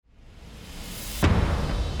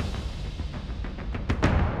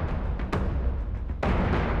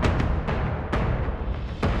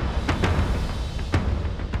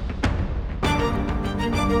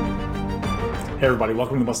Hey everybody,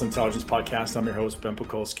 welcome to the Muscle Intelligence Podcast. I'm your host, Ben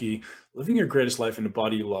Pokolsky. Living your greatest life in a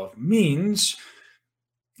body you love means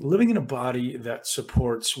living in a body that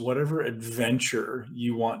supports whatever adventure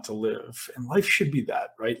you want to live. And life should be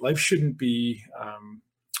that, right? Life shouldn't be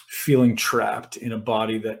feeling trapped in a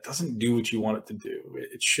body that doesn't do what you want it to do.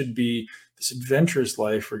 It should be this adventurous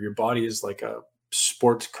life where your body is like a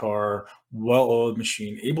sports car, well-oiled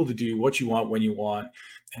machine, able to do what you want when you want.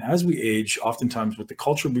 And as we age, oftentimes with the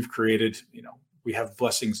culture we've created, we have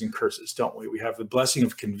blessings and curses, don't we? We have the blessing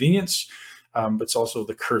of convenience, but it's also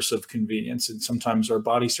the curse of convenience. And sometimes our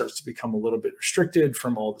body starts to become a little bit restricted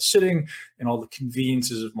from all the sitting and all the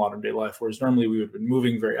conveniences of modern day life. Whereas normally we would have been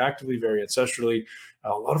moving very actively, very ancestrally. A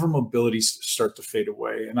lot of our mobilities start to fade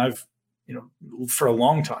away. And I've, for a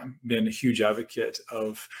long time been a huge advocate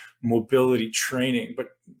of mobility training, but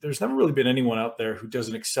there's never really been anyone out there who does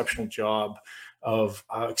an exceptional job of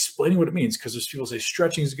explaining what it means, because there's people say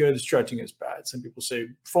stretching is good, stretching is bad. Some people say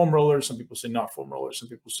foam rollers, some people say not foam rollers, some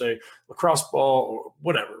people say lacrosse ball or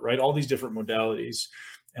whatever, right? All these different modalities.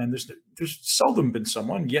 And there's seldom been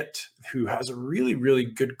someone yet who has a really, really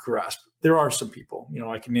good grasp. There are some people,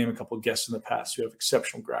 I can name a couple of guests in the past who have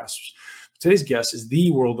exceptional grasps. Today's guest is the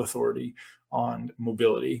world authority on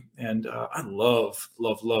mobility. And I love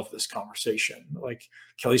this conversation. Like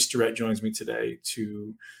Kelly Starrett joins me today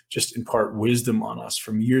to just impart wisdom on us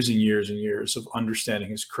from years and years and years of understanding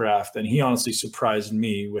his craft. And he honestly surprised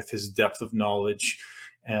me with his depth of knowledge,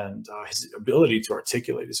 and his ability to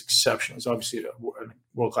articulate is exceptional. He's obviously a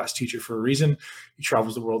world-class teacher for a reason. He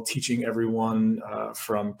travels the world teaching everyone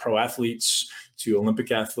from pro athletes to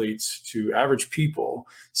Olympic athletes to average people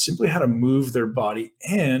simply how to move their body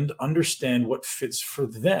and understand what fits for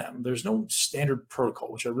them. There's no standard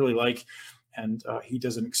protocol, which I really like. And he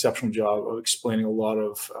does an exceptional job of explaining a lot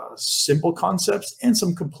of simple concepts and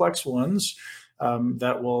some complex ones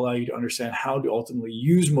that will allow you to understand how to ultimately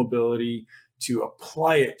use mobility to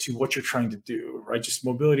apply it to what you're trying to do, right? Just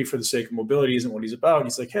mobility for the sake of mobility isn't what he's about.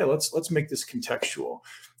 He's like, hey, let's make this contextual.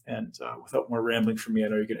 And without more rambling from me, I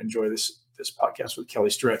know you're going to enjoy this podcast with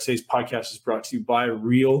Kelly Starrett. Today's podcast is brought to you by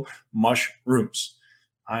Real Mushrooms.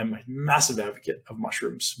 I'm a massive advocate of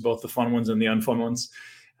mushrooms, both the fun ones and the unfun ones.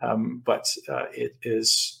 But it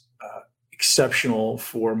is exceptional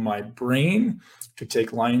for my brain to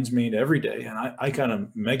take lion's mane every day. And I kind of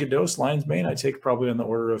mega dose lion's mane. I take probably on the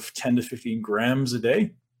order of 10 to 15 grams a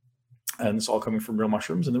day. And it's all coming from real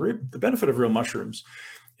mushrooms. And the benefit of real mushrooms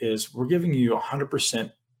is we're giving you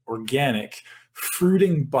 100% organic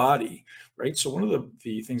fruiting body, right? So one of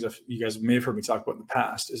the things that you guys may have heard me talk about in the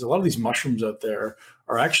past is a lot of these mushrooms out there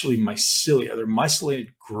are actually mycelia. They're myceliated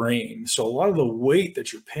grain. So a lot of the weight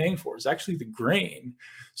that you're paying for is actually the grain.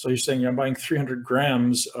 So you're saying I'm buying 300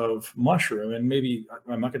 grams of mushroom, and maybe,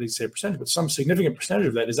 I'm not going to say a percentage, but some significant percentage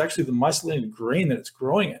of that is actually the myceliated grain that it's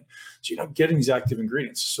growing in. So you're not getting these active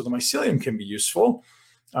ingredients. So the mycelium can be useful,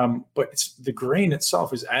 but it's the grain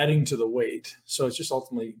itself is adding to the weight. So it's just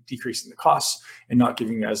ultimately decreasing the costs and not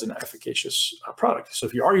giving you as an efficacious product. So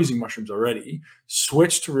if you are using mushrooms already,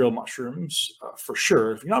 switch to real mushrooms for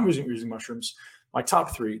sure. If you're not using mushrooms, my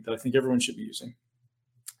top three that I think everyone should be using: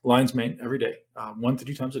 lion's mane every day, 1 to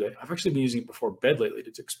 2 times a day. I've actually been using it before bed lately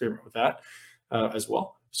to experiment with that as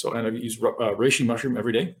well. So, and I've used reishi mushroom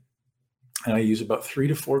every day. And I use about 3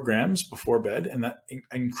 to 4 grams before bed. And that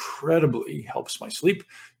incredibly helps my sleep,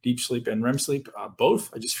 deep sleep and REM sleep, both.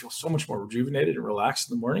 I just feel so much more rejuvenated and relaxed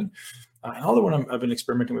in the morning. Another one I've been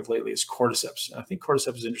experimenting with lately is cordyceps. And I think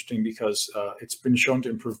cordyceps is interesting because it's been shown to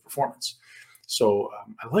improve performance. So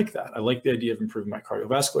I like that. I like the idea of improving my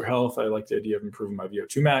cardiovascular health. I like the idea of improving my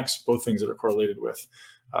VO2 max, both things that are correlated with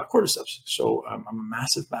cordyceps. So I'm a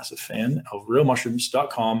massive, massive fan of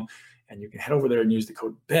realmushrooms.com. And you can head over there and use the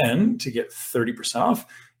code BEN to get 30% off.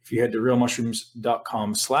 If you head to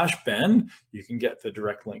realmushrooms.com/Ben, you can get the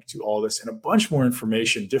direct link to all this and a bunch more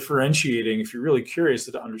information differentiating. If you're really curious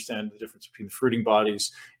to understand the difference between the fruiting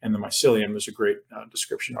bodies and the mycelium, there's a great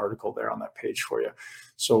description article there on that page for you.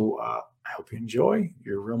 So I hope you enjoy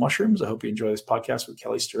your real mushrooms. I hope you enjoy this podcast with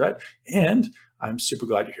Kelly Starrett. And I'm super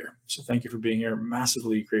glad you're here. So thank you for being here.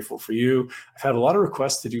 Massively grateful for you. I've had a lot of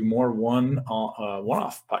requests to do more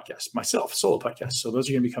one-off podcasts, myself, solo podcasts. So those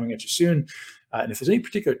are going to be coming at you soon. And if there's any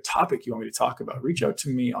particular topic you want me to talk about, reach out to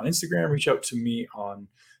me on Instagram, reach out to me on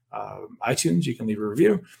iTunes. You can leave a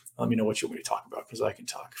review. Let me know what you want me to talk about, because I can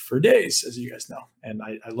talk for days, as you guys know. And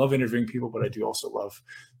I love interviewing people, but I do also love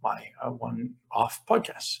my one-off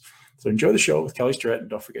podcasts. So enjoy the show with Kelly Starrett, and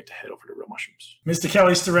don't forget to head over to Real Mushrooms. Mr.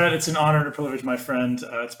 Kelly Starrett, it's an honor and a privilege, my friend.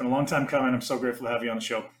 It's been a long time coming. I'm so grateful to have you on the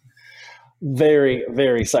show. Very,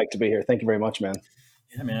 very psyched to be here. Thank you very much, man.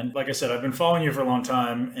 Yeah, man. Like I said, I've been following you for a long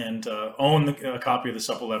time and own a copy of the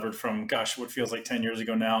Supple Levered from, gosh, what feels like 10 years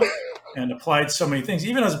ago now, and applied so many things,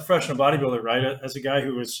 even as a professional bodybuilder, right? As a guy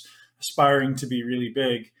who was aspiring to be really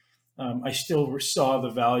big, I still saw the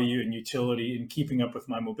value and utility in keeping up with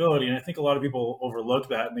my mobility. And I think a lot of people overlook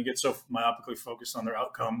that and they get so myopically focused on their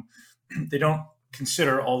outcome. They don't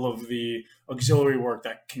consider all of the auxiliary work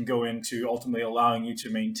that can go into ultimately allowing you to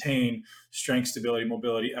maintain strength, stability,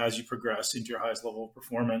 mobility as you progress into your highest level of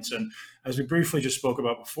performance. And as we briefly just spoke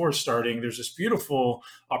about before starting, there's this beautiful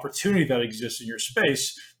opportunity that exists in your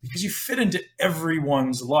space because you fit into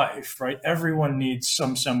everyone's life, right? Everyone needs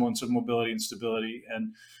some semblance of mobility and stability.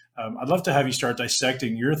 And I'd love to have you start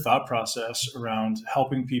dissecting your thought process around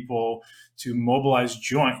helping people to mobilize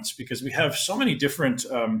joints, because we have so many different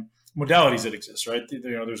modalities that exist, right?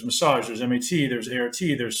 There's massage, there's MAT, there's ART,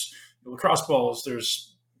 there's lacrosse balls,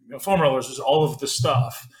 there's foam rollers, there's all of the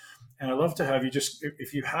stuff. And I'd love to have you just,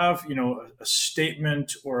 if you have, a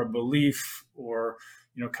statement or a belief or,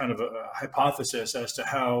 kind of a hypothesis as to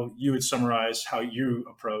how you would summarize how you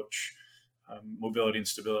approach mobility and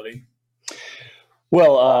stability.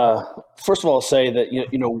 Well, first of all, I'll say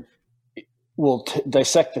that, we'll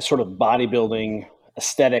dissect the sort of bodybuilding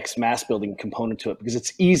aesthetics, mass building component to it, because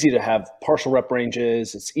it's easy to have partial rep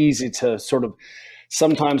ranges. It's easy to sort of,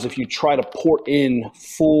 sometimes if you try to port in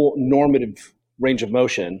full normative range of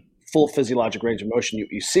motion, full physiologic range of motion,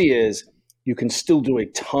 you see is you can still do a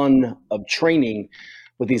ton of training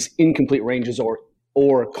with these incomplete ranges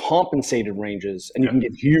or compensated ranges, and you can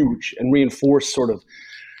get huge and reinforce sort of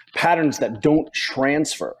patterns that don't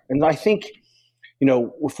transfer. And I think,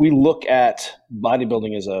 if we look at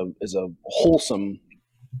bodybuilding as a wholesome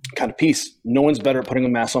kind of piece, no one's better at putting a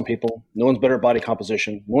mass on people. No one's better at body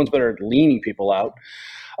composition. No one's better at leaning people out.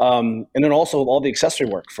 And then also all the accessory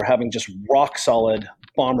work for having just rock solid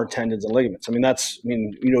bomber tendons and ligaments.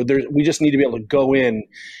 We just need to be able to go in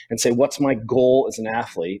and say, what's my goal as an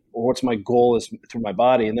athlete, or what's my goal is through my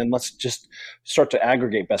body? And then let's just start to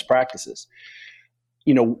aggregate best practices.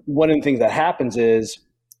 One of the things that happens is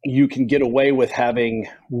you can get away with having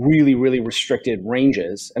really, really restricted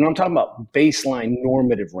ranges. And I'm talking about baseline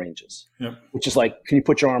normative ranges, which is like, can you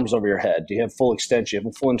put your arms over your head? Do you have full extension? Do you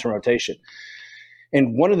have a full internal rotation?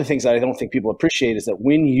 And one of the things that I don't think people appreciate is that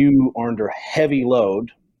when you are under heavy load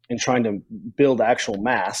and trying to build actual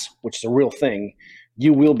mass, which is a real thing,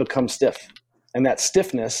 you will become stiff. And that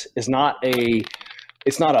stiffness is not a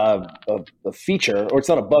feature, or it's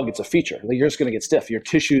not a bug, it's a feature. You're just going to get stiff. Your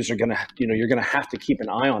tissues are going to, you're going to have to keep an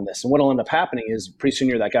eye on this. And what will end up happening is pretty soon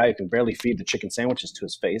you're that guy who can barely feed the chicken sandwiches to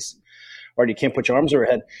his face, or you can't put your arms over your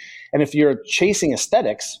head. And if you're chasing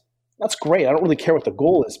aesthetics, that's great. I don't really care what the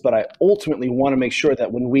goal is, but I ultimately want to make sure that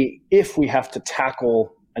if we have to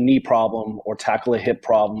tackle a knee problem or tackle a hip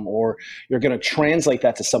problem, or you're going to translate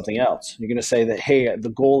that to something else. You're going to say that, hey, the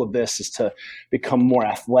goal of this is to become more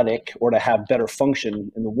athletic or to have better function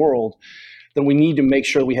in the world. Then we need to make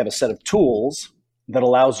sure we have a set of tools that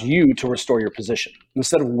allows you to restore your position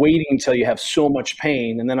instead of waiting until you have so much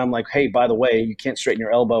pain. And then I'm like, hey, by the way, you can't straighten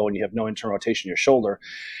your elbow and you have no internal rotation in your shoulder.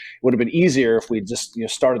 It would have been easier if we just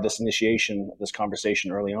started this initiation of this conversation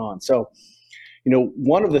early on. So,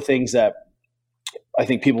 one of the things that I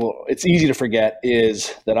think it's easy to forget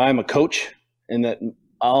is that I'm a coach, and that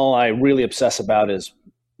all I really obsess about is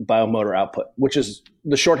biomotor output, which is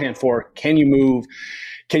the shorthand for, can you move?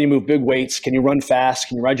 Can you move big weights? Can you run fast?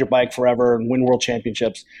 Can you ride your bike forever and win world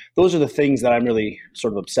championships? Those are the things that I'm really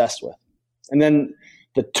sort of obsessed with. And then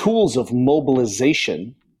the tools of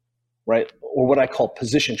mobilization, right? Or what I call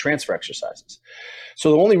position transfer exercises.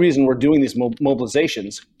 So the only reason we're doing these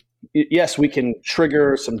mobilizations, yes, we can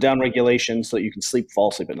trigger some downregulation so that you can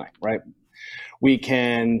fall asleep at night, right? We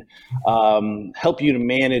can help you to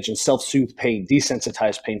manage and self-soothe pain,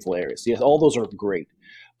 desensitize painful areas. Yes, all those are great.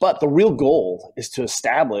 But the real goal is to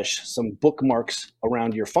establish some bookmarks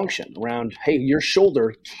around your function, around, hey, your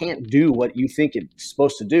shoulder can't do what you think it's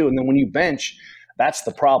supposed to do. And then when you bench, that's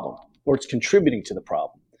the problem, or it's contributing to the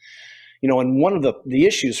problem. And one of the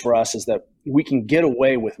issues for us is that we can get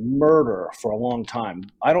away with murder for a long time.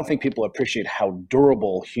 I don't think people appreciate how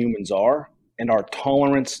durable humans are and our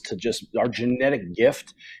tolerance to just our genetic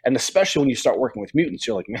gift. And especially when you start working with mutants,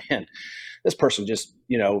 you're like, man, this person just,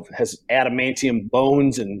 has adamantium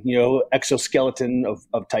bones and, exoskeleton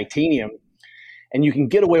of titanium. And you can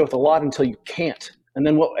get away with a lot until you can't. And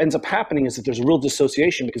then what ends up happening is that there's a real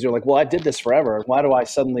dissociation, because you're like, well, I did this forever. Why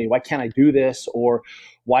can't I do this? Or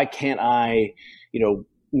why can't I,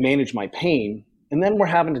 manage my pain? And then we're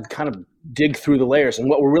having to kind of dig through the layers. And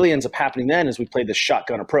what really ends up happening then is we play this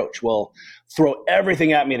shotgun approach. Well, throw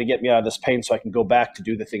everything at me to get me out of this pain so I can go back to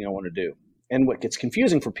do the thing I want to do. And what gets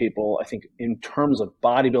confusing for people, I think, in terms of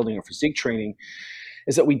bodybuilding or physique training,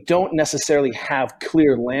 is that we don't necessarily have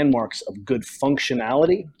clear landmarks of good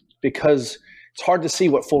functionality, because it's hard to see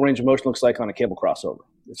what full range of motion looks like on a cable crossover.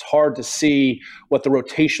 It's hard to see what the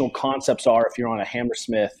rotational concepts are if you're on a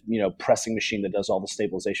Hammersmith, pressing machine that does all the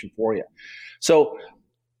stabilization for you. So,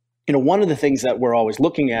 one of the things that we're always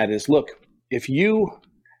looking at is, look, if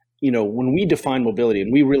when we define mobility,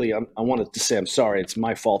 and we really, I wanted to say, I'm sorry, it's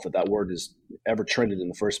my fault that word is ever trended in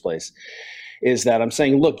the first place, is that I'm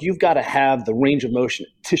saying, look, you've got to have the range of motion,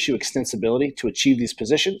 tissue extensibility to achieve these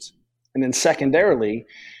positions. And then secondarily,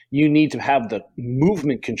 you need to have the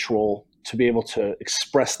movement control to be able to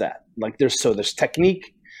express that. Like there's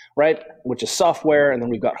technique, right, which is software, and then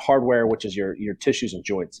we've got hardware, which is your tissues and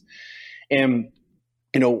joints. And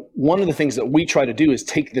one of the things that we try to do is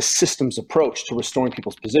take this systems approach to restoring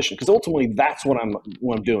people's position, because ultimately that's what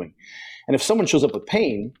I'm doing. And if someone shows up with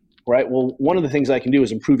pain, right, well, one of the things I can do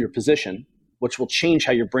is improve your position, which will change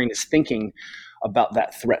how your brain is thinking about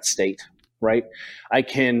that threat state, right? I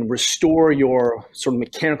can restore your sort of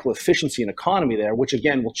mechanical efficiency and economy there, which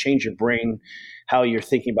again will change your brain, how you're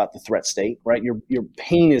thinking about the threat state, right? Your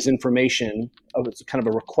pain is information. It's kind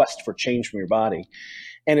of a request for change from your body.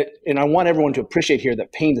 And I want everyone to appreciate here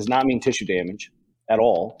that pain does not mean tissue damage at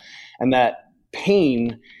all, and that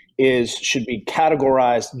pain should be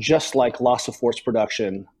categorized just like loss of force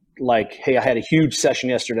production. Like, hey, I had a huge session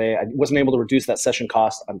yesterday. I wasn't able to reduce that session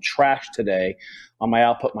cost. I'm trashed today on my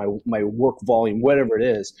output, my work volume, whatever it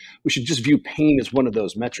is. We should just view pain as one of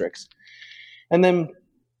those metrics. And then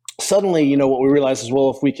suddenly, what we realize is,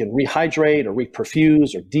 well, if we can rehydrate or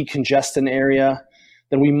reperfuse or decongest an area,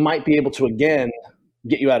 then we might be able to, again,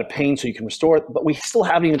 get you out of pain so you can restore it. But we still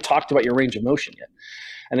haven't even talked about your range of motion yet.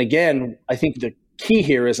 And again, I think the key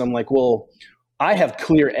here is I'm like, well, I have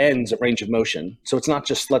clear ends at range of motion. So it's not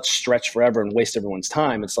just let's stretch forever and waste everyone's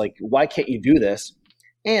time. It's like, why can't you do this?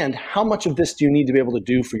 And how much of this do you need to be able to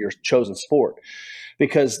do for your chosen sport?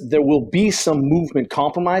 Because there will be some movement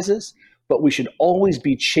compromises, but we should always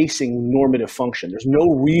be chasing normative function. There's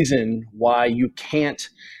no reason why you can't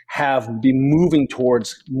be moving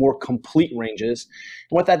towards more complete ranges.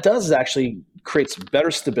 And what that does is actually creates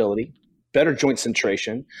better stability, better joint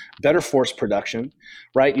centration, better force production,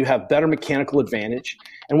 right? You have better mechanical advantage.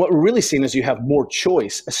 And what we're really seeing is you have more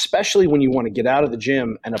choice, especially when you want to get out of the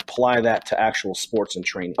gym and apply that to actual sports and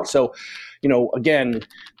training. So, again,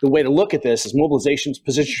 the way to look at this is mobilizations,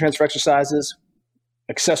 position transfer exercises,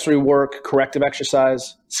 accessory work, corrective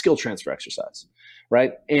exercise, skill transfer exercise,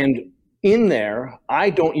 right? And in there,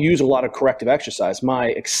 I don't use a lot of corrective exercise.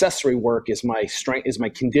 My accessory work is my strength, is my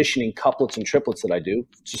conditioning couplets and triplets that I do,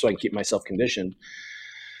 just so I can keep myself conditioned.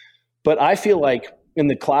 But I feel like in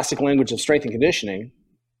the classic language of strength and conditioning,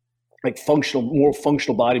 like more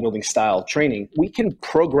functional bodybuilding style training, we can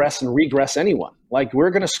progress and regress anyone. Like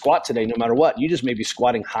we're going to squat today no matter what. You just may be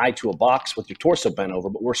squatting high to a box with your torso bent over,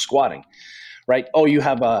 but we're squatting, right? Oh, you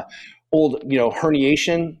have a old,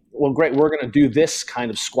 herniation. Well, great. We're going to do this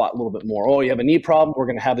kind of squat a little bit more. Oh, you have a knee problem. We're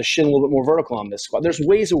going to have the shin a little bit more vertical on this squat. There's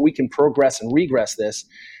ways that we can progress and regress this.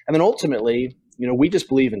 And then ultimately, we just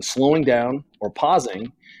believe in slowing down or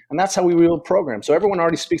pausing. And that's how we rebuild programs. So everyone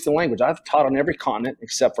already speaks the language. I've taught on every continent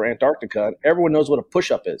except for Antarctica. Everyone knows what a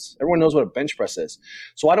push-up is. Everyone knows what a bench press is.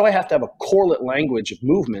 So why do I have to have a correlate language of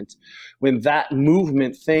movement when that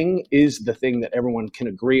movement thing is the thing that everyone can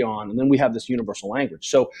agree on? And then we have this universal language.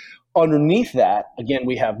 So underneath that, again,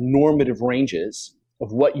 we have normative ranges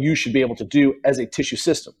of what you should be able to do as a tissue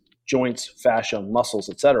system, joints, fascia, muscles,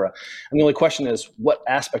 et cetera. And the only question is, what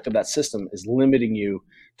aspect of that system is limiting you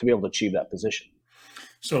to be able to achieve that position?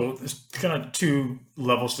 So there's kind of two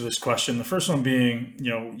levels to this question. The first one being,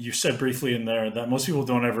 you said briefly in there that most people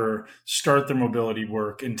don't ever start their mobility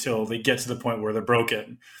work until they get to the point where they're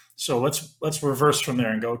broken. So let's reverse from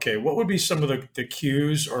there and go, okay, what would be some of the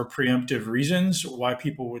cues or preemptive reasons why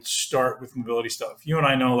people would start with mobility stuff? You and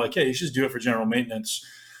I know, like, hey, you should do it for general maintenance,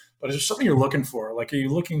 but is there something you're looking for? Like, are you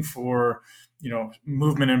looking for,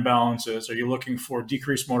 movement imbalances? Are you looking for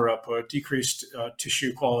decreased motor output, decreased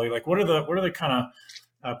tissue quality? Like, what are the kind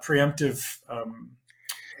of preemptive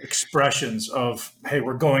expressions of, hey,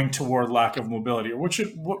 we're going toward lack of mobility? Or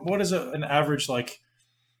what does an average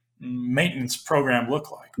maintenance program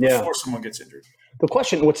look like before someone gets injured? The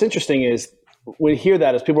question, what's interesting is we hear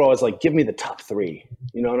that as people are always like, give me the top three,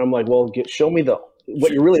 and I'm like, well, show me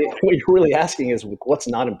what you're really asking is what's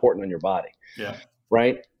not important on your body. Yeah.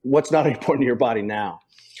 Right. What's not important to your body now.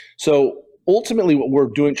 So ultimately what we're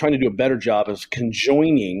trying to do a better job is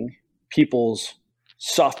conjoining people's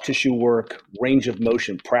soft tissue work, range of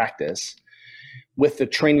motion practice with the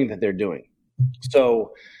training that they're doing.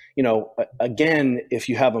 So Again, if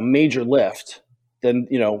you have a major lift, then,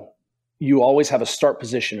 you always have a start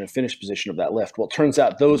position and a finish position of that lift. Well, it turns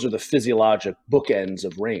out those are the physiologic bookends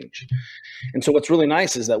of range. And so what's really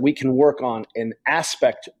nice is that we can work on an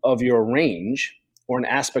aspect of your range or an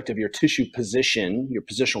aspect of your tissue position, your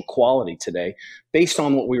positional quality today, based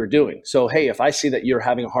on what we were doing. So, hey, if I see that you're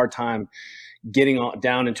having a hard time getting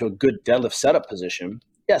down into a good deadlift setup position,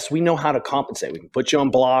 yes, we know how to compensate. We can put you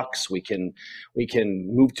on blocks. We can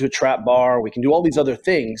move to a trap bar. We can do all these other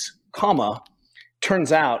things,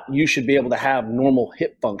 turns out you should be able to have normal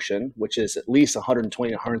hip function, which is at least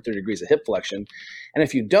 120 to 130 degrees of hip flexion. And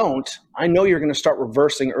if you don't, I know you're going to start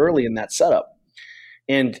reversing early in that setup.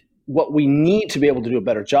 And what we need to be able to do a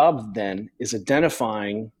better job then is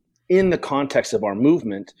identifying in the context of our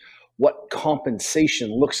movement what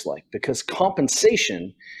compensation looks like, because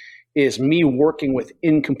compensation is me working with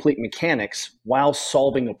incomplete mechanics while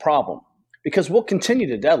solving a problem. Because we'll continue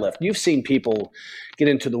to deadlift. You've seen people get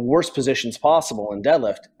into the worst positions possible in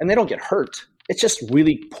deadlift, and they don't get hurt. It's just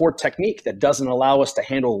really poor technique that doesn't allow us to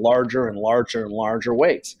handle larger and larger and larger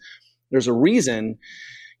weights. There's a reason,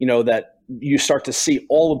 that you start to see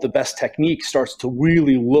all of the best technique starts to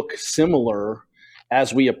really look similar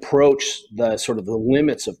as we approach the sort of the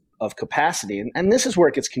limits of capacity. And this is where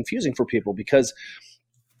it gets confusing for people, because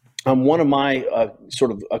one of my sort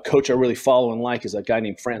of a coach I really follow and like is a guy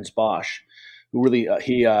named Franz Bosch, who really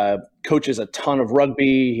he coaches a ton of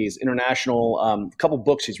rugby. He's international. A couple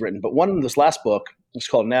books he's written, but one of this last book is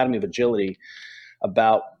called Anatomy of Agility,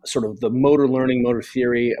 about sort of the motor learning, motor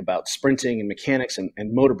theory, about sprinting and mechanics and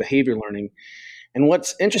motor behavior learning. And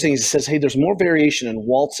what's interesting is he says, hey, there's more variation in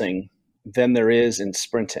waltzing than there is in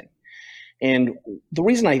sprinting. And the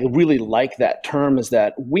reason I really like that term is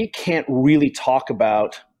that we can't really talk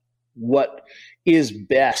about what is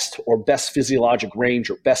best or best physiologic range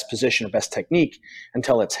or best position or best technique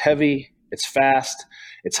until it's heavy, it's fast,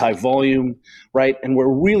 it's high volume, right? And we're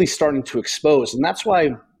really starting to expose. And that's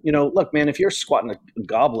why, look, man, if you're squatting a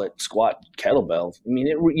goblet squat kettlebell,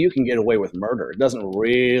 you can get away with murder. It doesn't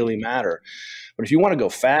really matter. But if you want to go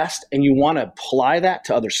fast and you want to apply that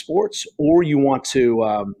to other sports, or you want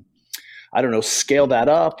to, scale that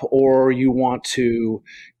up, or you want to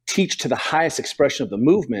teach to the highest expression of the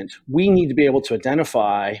movement, we need to be able to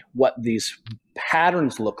identify what these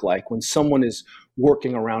patterns look like when someone is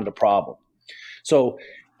working around a problem. So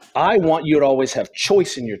I want you to always have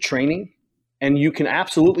choice in your training, and you can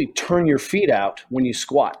absolutely turn your feet out when you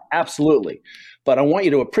squat, absolutely. But I want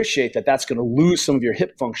you to appreciate that that's going to lose some of your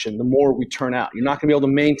hip function the more we turn out. You're not going to be able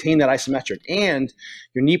to maintain that isometric, and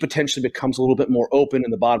your knee potentially becomes a little bit more open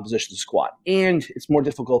in the bottom position to squat, and it's more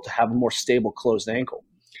difficult to have a more stable closed ankle.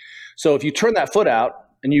 So if you turn that foot out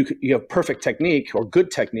and you have perfect technique or good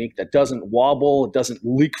technique that doesn't wobble, it doesn't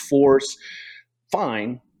leak force,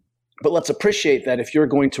 fine. But let's appreciate that if you're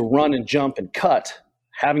going to run and jump and cut,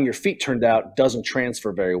 having your feet turned out doesn't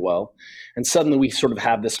transfer very well. And suddenly we sort of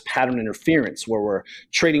have this pattern interference where we're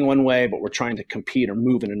training one way, but we're trying to compete or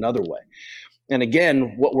move in another way. And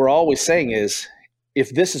again, what we're always saying is,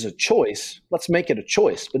 if this is a choice, let's make it a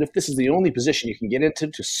choice. But if this is the only position you can get into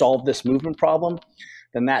to solve this movement problem,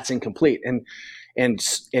 then that's incomplete. And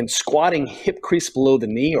squatting hip crease below the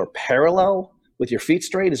knee or parallel with your feet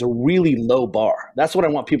straight is a really low bar. That's what I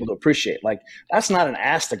want people to appreciate. Like, that's not an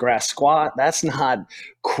ass to grass squat. That's not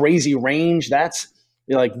crazy range. That's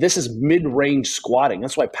this is mid-range squatting.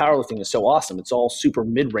 That's why powerlifting is so awesome. It's all super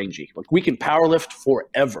mid-rangey. Like, we can powerlift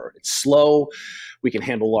forever. It's slow. We can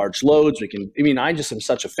handle large loads. I just am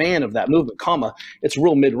such a fan of that movement, it's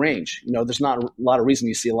real mid-range. There's not a lot of reason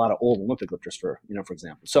you see a lot of old Olympic lifters for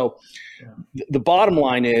example. So the bottom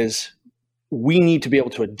line is, we need to be able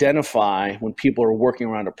to identify when people are working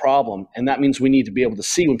around a problem. And that means we need to be able to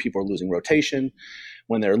see when people are losing rotation,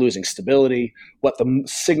 when they're losing stability, what the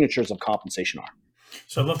signatures of compensation are.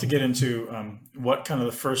 So I'd love to get into what kind of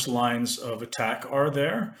the first lines of attack are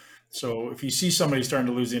there. So if you see somebody starting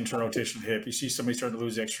to lose the internal rotation of the hip, you see somebody starting to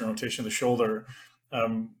lose the external rotation of the shoulder,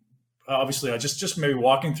 obviously, just maybe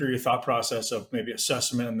walking through your thought process of maybe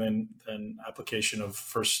assessment and then application of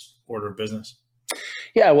first order of business.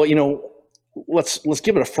 Yeah, well, let's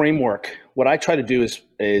give it a framework. What I try to do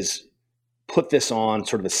is put this on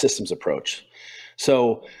sort of a systems approach.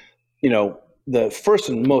 So, the first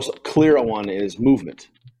and most clear one is movement.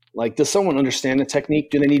 Like, does someone understand the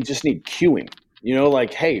technique? Do they just need cueing?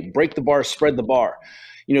 Hey, break the bar, spread the bar.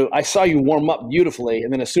 I saw you warm up beautifully,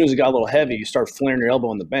 and then as soon as it got a little heavy, you start flaring your elbow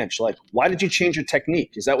on the bench. Like, why did you change your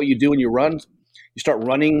technique? Is that what you do when you run? You start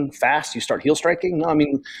running fast, you start heel striking? No,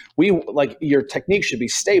 your technique should be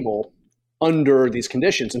stable under these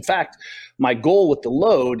conditions. In fact, my goal with the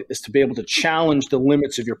load is to be able to challenge the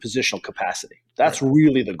limits of your positional capacity. That's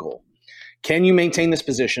really the goal. Can you maintain this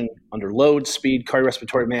position under load, speed,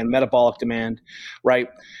 cardiorespiratory demand, metabolic demand, right?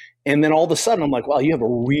 And then all of a sudden, I'm like, wow, you have a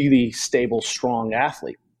really stable, strong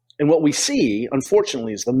athlete. And what we see,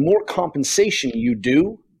 unfortunately, is the more compensation you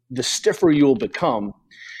do, the stiffer you will become,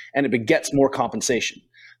 and it begets more compensation.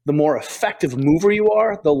 The more effective mover you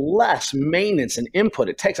are, the less maintenance and input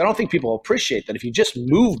it takes. I don't think people appreciate that if you just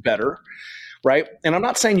move better, right? And I'm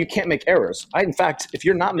not saying you can't make errors. In fact, if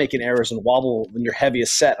you're not making errors and wobble in your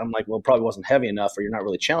heaviest set, I'm like, well, it probably wasn't heavy enough or you're not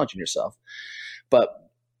really challenging yourself. But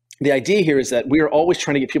the idea here is that we are always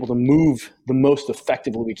trying to get people to move the most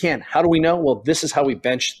effectively we can. How do we know? Well, this is how we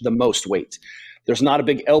bench the most weight. There's not a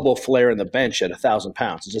big elbow flare in the bench at 1,000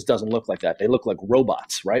 pounds. It just doesn't look like that. They look like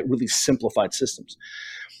robots, right? Really simplified systems.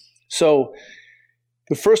 So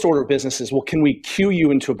the first order of business is, well, can we cue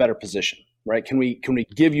you into a better position? Right? Can we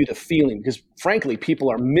give you the feeling? Because frankly,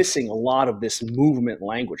 people are missing a lot of this movement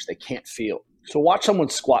language they can't feel. So watch someone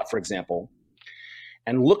squat, for example,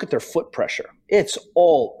 and look at their foot pressure. It's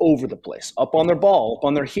all over the place. Up on their ball, up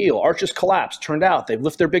on their heel, arches collapse, turned out, they've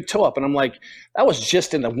lifted their big toe up. And I'm like, that was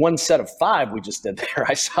just in the one set of 5 we just did there.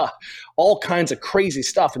 I saw all kinds of crazy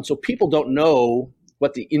stuff. And so people don't know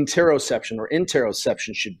what the interoception or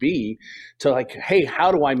interoception should be to like, hey,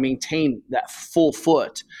 how do I maintain that full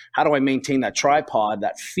foot? How do I maintain that tripod,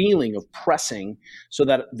 that feeling of pressing so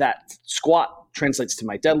that that squat translates to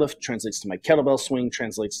my deadlift, translates to my kettlebell swing,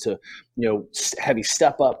 translates to, heavy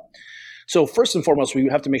step up. So first and foremost, we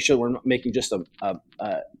have to make sure we're not making just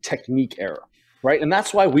a technique error, right? And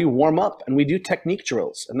that's why we warm up and we do technique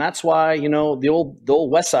drills. And that's why, the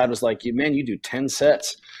old West Side was like, man, you do 10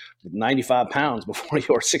 sets. 95 pounds before you,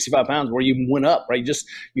 or 65 pounds where you went up, right?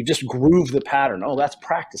 You just groove the pattern. Oh, that's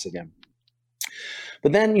practice again.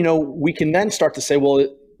 But then, we can then start to say, well,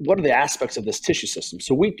 what are the aspects of this tissue system?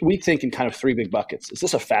 So we think in kind of 3 big buckets. Is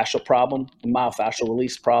this a fascial problem, a myofascial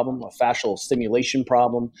release problem, a fascial stimulation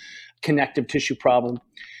problem, connective tissue problem?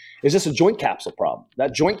 Is this a joint capsule problem?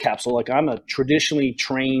 That joint capsule, like I'm a traditionally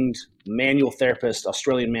trained manual therapist,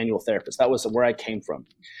 Australian manual therapist. That was where I came from.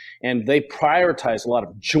 And they prioritize a lot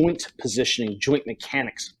of joint positioning, joint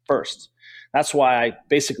mechanics first. That's why I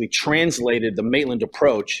basically translated the Maitland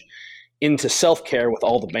approach into self-care with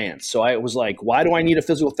all the bands. So I was like, why do I need a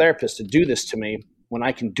physical therapist to do this to me when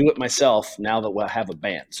I can do it myself now that I have a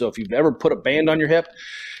band? So if you've ever put a band on your hip,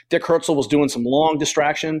 Dick Herzl was doing some long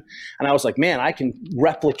distraction. And I was like, man, I can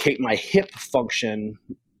replicate my hip function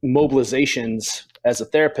mobilizations as a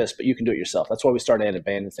therapist, but you can do it yourself. That's why we started adding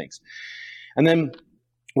band and things. And then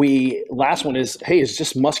last one is, hey, it's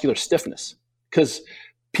just muscular stiffness. Because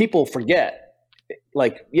people forget,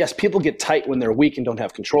 like, yes, people get tight when they're weak and don't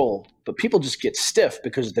have control, but people just get stiff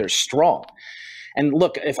because they're strong. And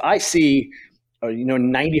look, if I see a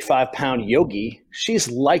 95-pound yogi, she's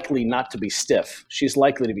likely not to be stiff. She's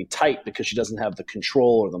likely to be tight because she doesn't have the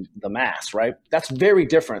control or the mass, right? That's very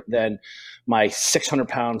different than my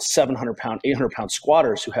 600-pound, 700-pound, 800-pound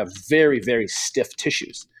squatters who have very, very stiff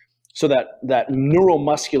tissues. So that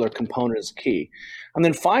neuromuscular component is key. And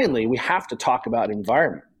then finally, we have to talk about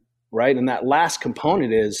environment, right? And that last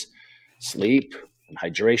component is sleep and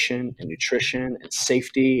hydration and nutrition and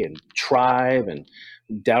safety and tribe and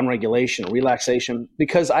downregulation, relaxation,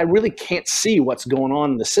 because I really can't see what's going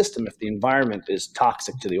on in the system if the environment is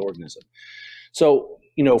toxic to the organism. So,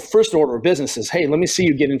 first order of business is, hey, let me see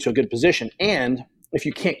you get into a good position. And if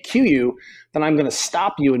you can't cue you, then I'm going to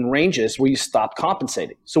stop you in ranges where you stop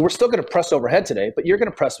compensating. So we're still going to press overhead today, but you're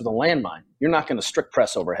going to press with a landmine. You're not going to strict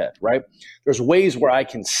press overhead, right? There's ways where I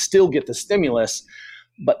can still get the stimulus,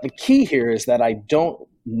 but the key here is that I don't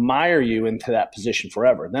mire you into that position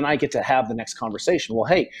forever. Then I get to have the next conversation. Well,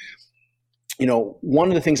 hey, one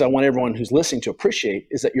of the things I want everyone who's listening to appreciate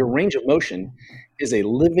is that your range of motion is a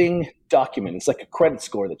living document. It's like a credit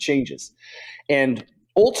score that changes. And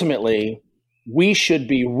ultimately, we should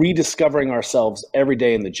be rediscovering ourselves every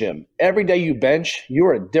day in the gym. Every day you bench,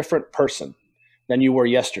 you're a different person than you were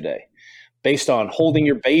yesterday. Based on holding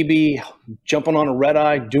your baby, jumping on a red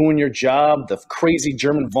eye, doing your job, the crazy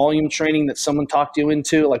German volume training that someone talked you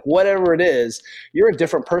into, like whatever it is, you're a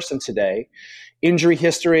different person today. Injury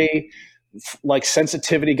history, like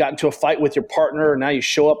sensitivity, got into a fight with your partner, and now you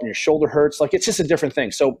show up and your shoulder hurts. Like it's just a different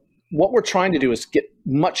thing. So what we're trying to do is get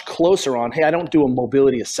much closer on, hey, I don't do a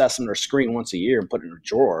mobility assessment or screen once a year and put it in a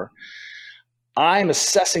drawer. I'm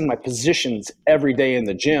assessing my positions every day in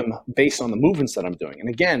the gym based on the movements that I'm doing. And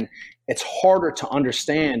again, it's harder to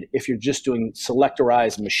understand if you're just doing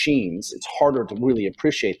selectorized machines. It's harder to really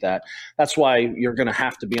appreciate that. That's why you're going to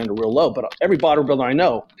have to be under real load. But every bodybuilder I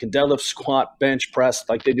know can deadlift, squat, bench, press,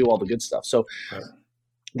 like they do all the good stuff. So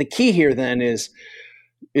the key here then is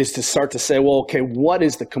to start to say, well, okay, what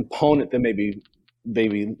is the component that may be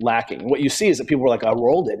lacking? And what you see is that people were like, I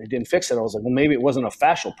rolled it, it didn't fix it. I was like, well, maybe it wasn't a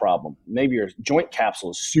fascial problem. Maybe your joint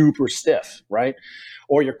capsule is super stiff, right?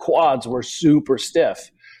 Or your quads were super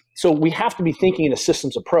stiff. So we have to be thinking in a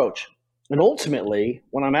systems approach. And ultimately,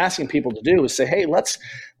 what I'm asking people to do is say, hey, let's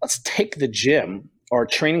take the gym or a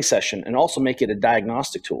training session and also make it a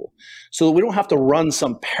diagnostic tool so that we don't have to run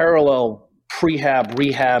some parallel prehab,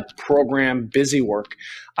 rehab program, busy work.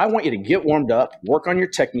 I want you to get warmed up, work on your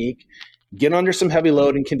technique, get under some heavy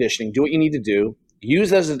load and conditioning, do what you need to do, use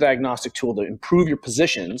that as a diagnostic tool to improve your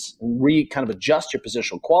positions and kind of adjust your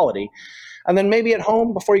positional quality. And then maybe at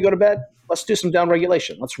home before you go to bed, let's do some down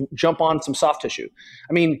regulation. Let's jump on some soft tissue.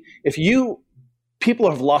 I mean, people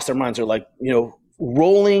have lost their minds. They're like,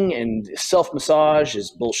 rolling and self-massage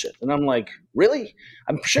is bullshit. And I'm like, really?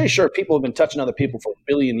 I'm pretty sure people have been touching other people for a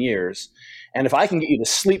billion years. And if I can get you to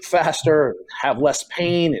sleep faster, have less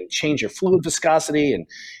pain, and change your fluid viscosity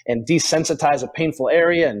and desensitize a painful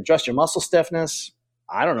area and adjust your muscle stiffness,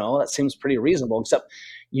 I don't know. That seems pretty reasonable, except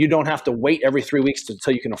you don't have to wait every 3 weeks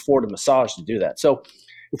until you can afford a massage to do that. So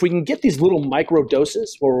if we can get these little micro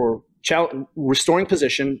doses where we're restoring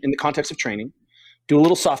position in the context of training, do a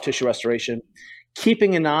little soft tissue restoration,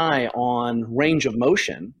 keeping an eye on range of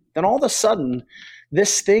motion, then all of a sudden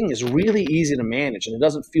this thing is really easy to manage and it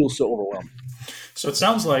doesn't feel so overwhelming. So it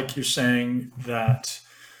sounds like you're saying that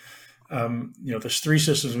there's three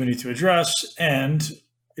systems we need to address, and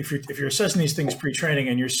if you're assessing these things pre-training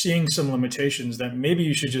and you're seeing some limitations, then maybe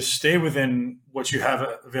you should just stay within what you have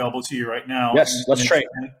available to you right now. Let's train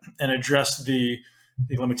and address the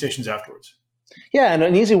limitations afterwards. Yeah, and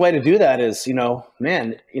an easy way to do that is, you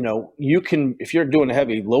can, if you're doing a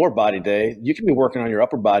heavy lower body day, you can be working on your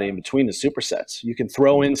upper body in between the supersets. You can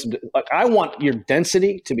throw in some, I want your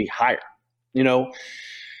density to be higher.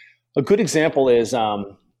 A good example is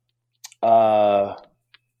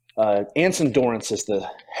Anson Dorrance is the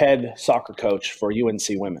head soccer coach for UNC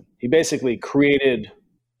women. He basically created,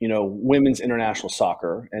 women's international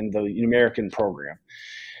soccer and the American program.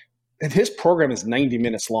 And his program is 90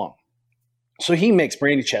 minutes long. So he makes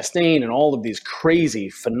Brandi Chastain and all of these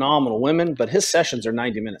crazy, phenomenal women, but his sessions are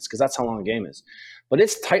 90 minutes because that's how long a game is. But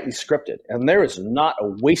it's tightly scripted, and there is not a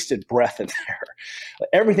wasted breath in there.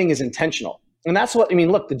 Everything is intentional. And that's what,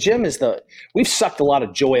 look, the gym we've sucked a lot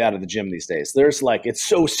of joy out of the gym these days. There's it's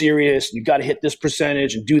so serious, you got to hit this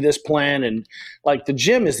percentage and do this plan. And the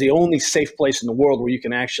gym is the only safe place in the world where you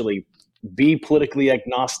can actually be politically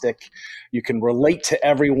agnostic. You can relate to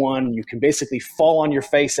everyone. You can basically fall on your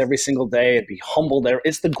face every single day and be humble there.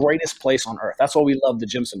 It's the greatest place on earth. That's why we love the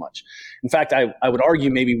gym so much. In fact, I would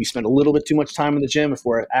argue maybe we spend a little bit too much time in the gym if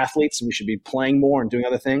we're athletes and we should be playing more and doing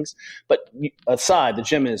other things. But aside, the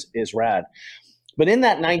gym is rad. But in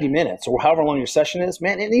that 90 minutes or however long your session is,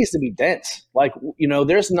 man, it needs to be dense.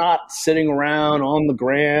 There's not sitting around on the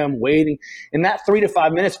gram waiting. In that 3 to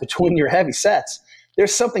 5 minutes between your heavy sets,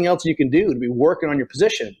 there's something else you can do to be working on your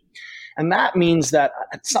position. And that means that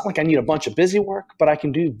it's not like I need a bunch of busy work, but I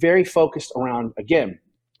can do very focused around, again,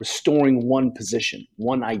 restoring one position,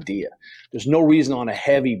 one idea. There's no reason on a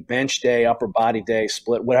heavy bench day, upper body day,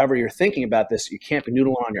 split, whatever you're thinking about this, you can't be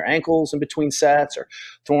noodling on your ankles in between sets or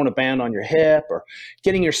throwing a band on your hip or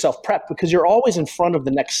getting yourself prepped because you're always in front of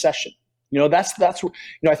the next session.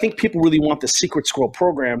 I think people really want the secret squirrel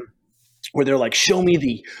program where they're like, show me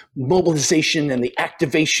the mobilization and the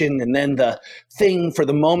activation and then the thing for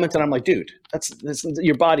the moment. And I'm like, dude, that's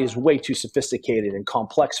your body is way too sophisticated and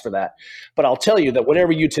complex for that. But I'll tell you that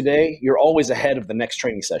whatever you today, you're always ahead of the next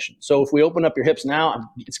training session. So if we open up your hips now,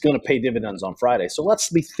 it's going to pay dividends on Friday. So let's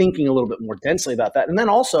be thinking a little bit more densely about that. And then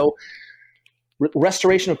also,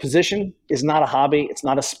 restoration of position is not a hobby. It's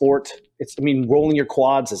not a sport. Rolling your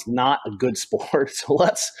quads is not a good sport. So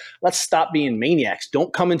let's stop being maniacs.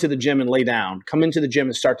 Don't come into the gym and lay down. Come into the gym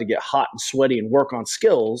and start to get hot and sweaty and work on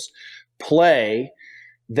skills, play,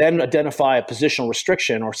 then identify a positional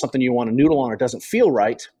restriction or something you want to noodle on or doesn't feel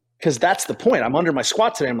right, Because that's the point. I'm under my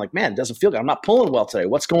squat today. I'm like, man, it doesn't feel good. I'm not pulling well today.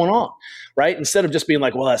 What's going on? Right? Instead of just being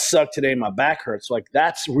like, well, that sucked today. My back hurts. Like,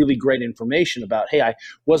 that's really great information about, hey, I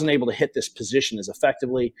wasn't able to hit this position as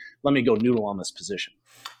effectively. Let me go noodle on this position.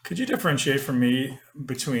 Could you differentiate for me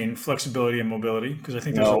between flexibility and mobility? Because I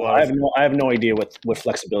think there's I have no idea what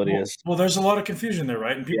flexibility is. Well, there's a lot of confusion there,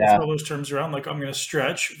 right? And people throw those terms around like I'm going to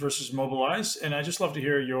stretch versus mobilize. And I just love to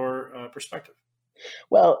hear your perspective.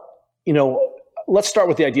 Well, let's start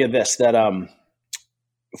with the idea of this, that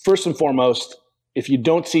first and foremost, if you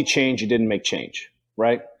don't see change, you didn't make change,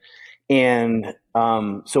 right? And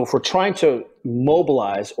so if we're trying to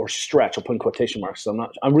mobilize or stretch, I'll put in quotation marks. So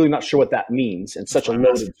I'm really not sure what that means in such a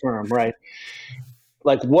loaded term, right?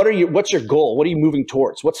 Like, what's your goal? What are you moving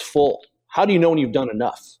towards? What's full? How do you know when you've done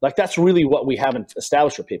enough? Like, that's really what we haven't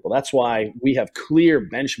established for people. That's why we have clear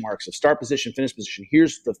benchmarks of start position, finish position.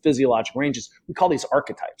 Here's the physiologic ranges. We call these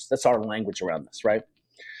archetypes. That's our language around this, right?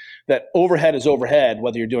 That overhead is overhead,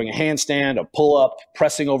 whether you're doing a handstand, a pull-up,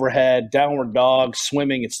 pressing overhead, downward dog,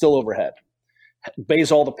 swimming, it's still overhead.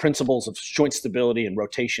 Obeys all the principles of joint stability and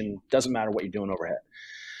rotation. Doesn't matter what you're doing overhead.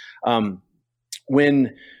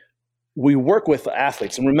 When we work with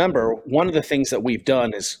athletes, and remember, one of the things that we've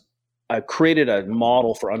done is created a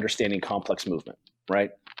model for understanding complex movement,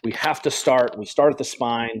 right? We start at the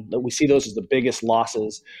spine. We see those as the biggest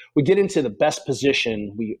losses. We get into the best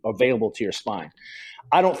position available to your spine.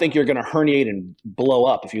 I don't think you're going to herniate and blow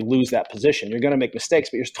up if you lose that position. You're going to make mistakes,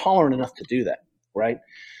 but you're tolerant enough to do that, right?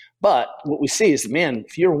 But what we see is, man,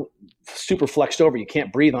 if you're super flexed over, you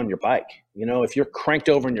can't breathe on your bike. If you're cranked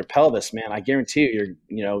over in your pelvis, man, I guarantee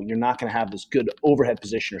you're not going to have this good overhead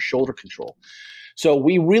position or shoulder control. So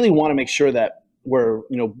we really want to make sure that we're,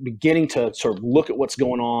 beginning to sort of look at what's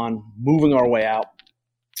going on, moving our way out.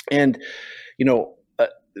 And,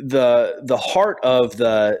 the heart of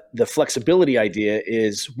the flexibility idea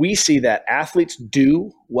is we see that athletes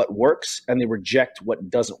do what works and they reject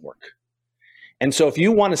what doesn't work. And so if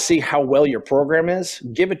you want to see how well your program is,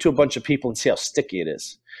 give it to a bunch of people and see how sticky it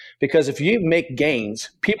is. Because if you make gains,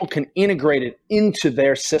 people can integrate it into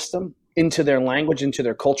their system, into their language, into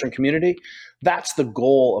their culture and community. That's the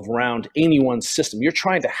goal of around anyone's system. You're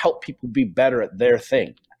trying to help people be better at their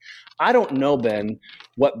thing. I don't know, Ben,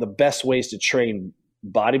 what the best ways to train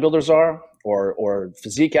bodybuilders are or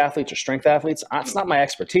physique athletes or strength athletes. It's not my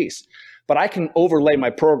expertise. But I can overlay my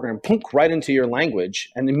program right into your language,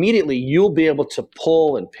 and immediately you'll be able to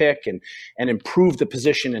pull and pick and improve the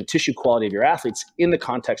position and tissue quality of your athletes in the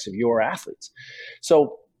context of your athletes.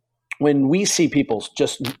 So when we see people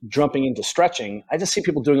just jumping into stretching, I just see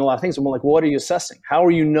people doing a lot of things. And we're like, well, what are you assessing? How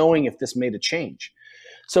are you knowing if this made a change?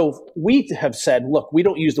 So we have said, look, we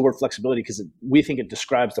don't use the word flexibility because we think it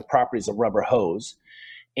describes the properties of rubber hose.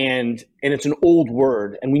 And it's an old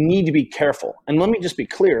word, and we need to be careful. And let me just be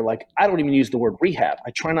clear, like, I don't even use the word rehab.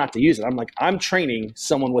 I try not to use it. I'm training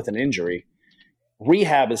someone with an injury.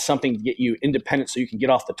 Rehab is something to get you independent so you can get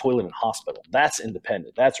off the toilet in hospital. That's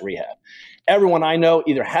independent. That's rehab. Everyone I know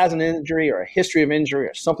either has an injury or a history of injury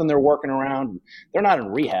or something they're working around. They're not in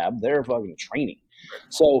rehab. They're fucking training.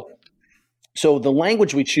 So the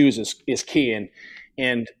language we choose is key.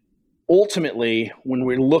 And ultimately, when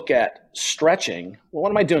we look at stretching, well, what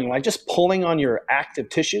am I doing? Am I just pulling on your active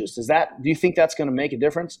tissues? Do you think that's going to make a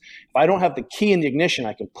difference? If I don't have the key in the ignition,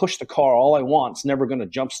 I can push the car all I want. It's never going to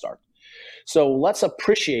jumpstart. So let's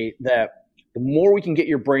appreciate that the more we can get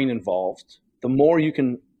your brain involved, the more you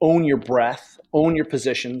can own your breath, own your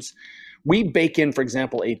positions. We bake in, for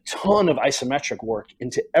example, a ton of isometric work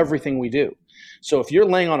into everything we do. So if you're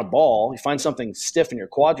laying on a ball, you find something stiff in your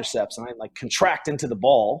quadriceps, and I contract into the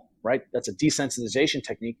ball, right? That's a desensitization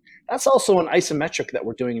technique. That's also an isometric that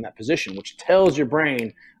we're doing in that position, which tells your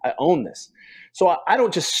brain, I own this. So I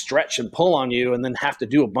don't just stretch and pull on you and then have to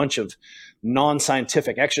do a bunch of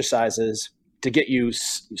non-scientific exercises to get you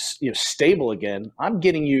stable again. I'm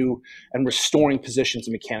getting you and restoring positions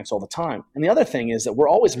and mechanics all the time. And the other thing is that we're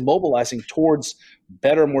always mobilizing towards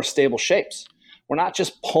better, more stable shapes. We're not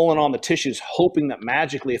just pulling on the tissues, hoping that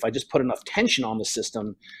magically, if I just put enough tension on the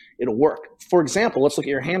system, it'll work. For example, let's look at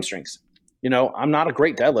your hamstrings. I'm not a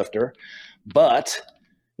great deadlifter, but,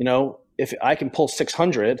 if I can pull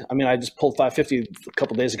 600, I just pulled 550 a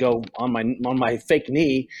couple of days ago on my fake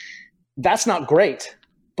knee. That's not great,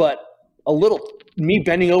 but a little me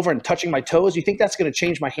bending over and touching my toes, you think that's going to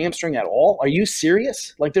change my hamstring at all? Are you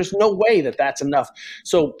serious? Like, there's no way that that's enough.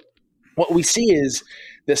 So what we see is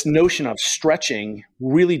this notion of stretching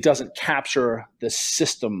really doesn't capture the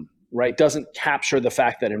system, right? Doesn't capture the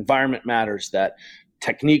fact that environment matters, that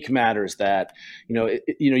technique matters, that,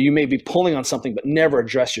 you may be pulling on something, but never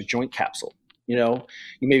address your joint capsule. You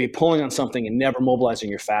may be pulling on something and never mobilizing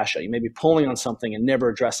your fascia. You may be pulling on something and never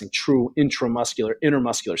addressing true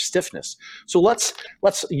intermuscular stiffness. So let's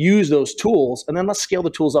use those tools, and then let's scale the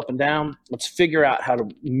tools up and down. Let's figure out how to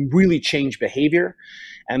really change behavior.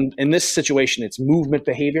 And in this situation, it's movement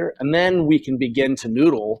behavior. And then we can begin to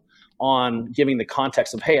noodle on giving the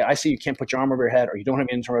context of, hey, I see you can't put your arm over your head, or you don't have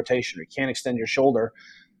internal rotation, or you can't extend your shoulder.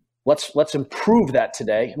 Let's improve that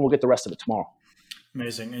today, and we'll get the rest of it tomorrow.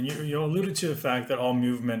 Amazing. And you alluded to the fact that all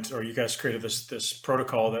movement, or you guys created this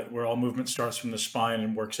protocol where all movement starts from the spine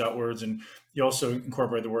and works outwards. And you also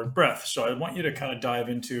incorporate the word breath. So I want you to kind of dive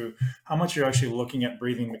into how much you're actually looking at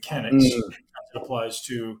breathing mechanics as it applies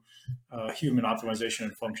to human optimization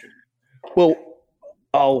and function. Well,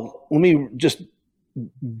 let me just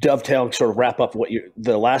dovetail and sort of wrap up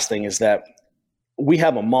the last thing is that we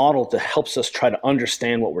have a model that helps us try to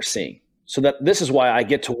understand what we're seeing. So that this is why I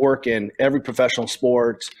get to work in every professional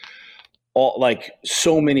sport,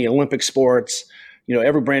 so many Olympic sports,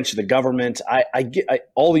 every branch of the government. I get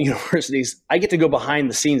all the universities. I get to go behind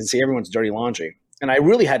the scenes and see everyone's dirty laundry. And I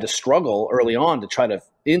really had to struggle early on to try to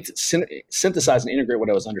synthesize and integrate what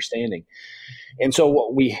I was understanding. And so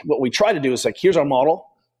what we try to do is here's our model,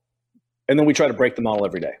 and then we try to break the model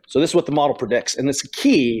every day. So this is what the model predicts. And the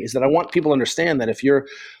key is that I want people to understand that if you're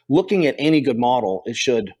looking at any good model, it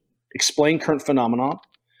should explain current phenomenon,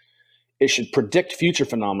 it should predict future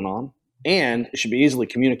phenomenon, and it should be easily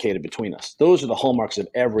communicated between us. Those are the hallmarks of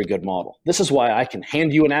every good model. This is why I can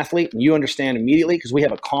hand you an athlete and you understand immediately, because we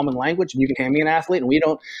have a common language, and you can hand me an athlete and we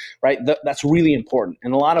don't, right? That's really important.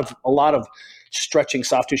 And a lot of stretching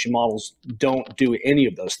soft tissue models don't do any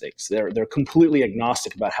of those things. They're completely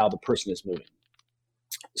agnostic about how the person is moving.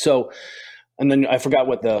 So, and then I forgot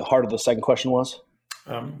what the heart of the second question was.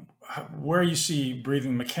 Where you see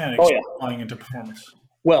breathing mechanics applying into performance?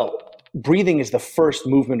 Well, breathing is the first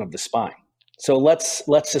movement of the spine. So let's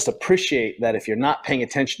just appreciate that if you're not paying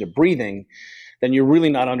attention to breathing, then you're really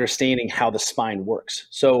not understanding how the spine works.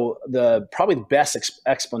 So probably the best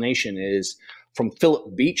explanation is from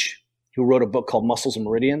Philip Beach, who wrote a book called Muscles and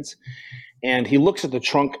Meridians. And he looks at the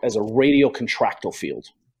trunk as a radial contractile field.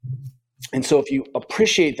 And so if you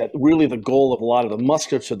appreciate that, really the goal of a lot of the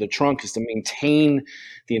musculature of the trunk is to maintain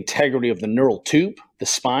the integrity of the neural tube, the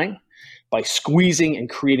spine, by squeezing and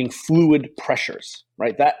creating fluid pressures,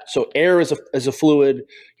 right? So air is a fluid,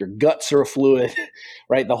 your guts are a fluid,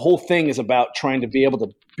 right? The whole thing is about trying to be able to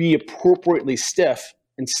be appropriately stiff,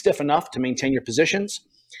 and stiff enough to maintain your positions,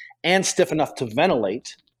 and stiff enough to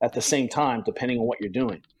ventilate at the same time, depending on what you're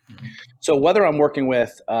doing. Mm-hmm. So whether I'm working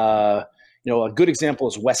with a good example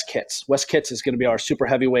is Wes Kitts. Wes Kitts is going to be our super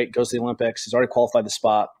heavyweight, goes to the Olympics. He's already qualified the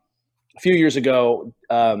spot. A few years ago,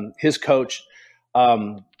 his coach,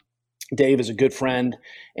 Dave, is a good friend,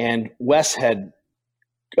 and Wes had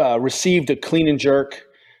received a clean and jerk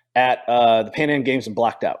at the Pan Am Games and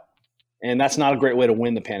blacked out. And that's not a great way to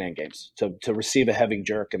win the Pan Am Games, to receive a heavy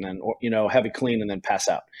jerk and then, heavy clean and then pass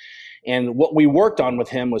out. And what we worked on with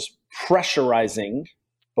him was pressurizing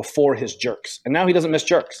before his jerks. And now he doesn't miss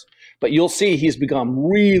jerks. But you'll see he's become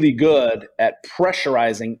really good at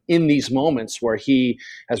pressurizing in these moments where he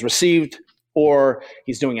has received or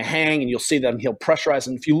he's doing a hang, and you'll see that he'll pressurize.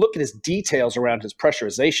 And if you look at his details around his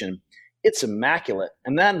pressurization, it's immaculate.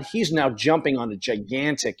 And then he's now jumping on a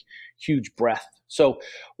gigantic, huge breath. So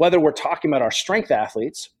whether we're talking about our strength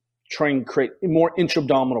athletes, trying to create more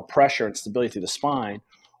intra-abdominal pressure and stability through the spine,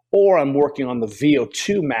 or I'm working on the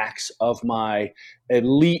VO2 max of my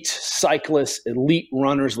elite cyclists, elite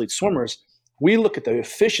runners, elite swimmers, we look at the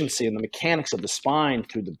efficiency and the mechanics of the spine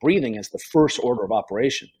through the breathing as the first order of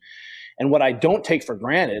operation. And what I don't take for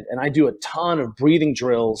granted, and I do a ton of breathing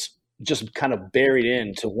drills just kind of buried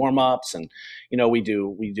into warm-ups, and we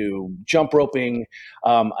do jump roping.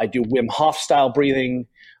 I do Wim Hof style breathing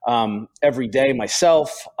every day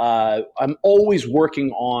myself. I'm always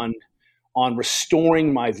working on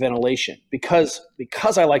restoring my ventilation because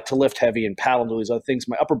I like to lift heavy and paddle and do these other things.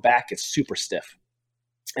 My upper back gets super stiff,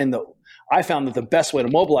 and I found that the best way to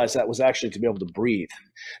mobilize that was actually to be able to breathe,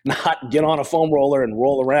 not get on a foam roller and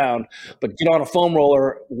roll around, but get on a foam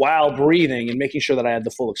roller while breathing and making sure that I had the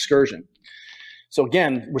full excursion. So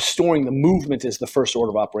again, restoring the movement is the first order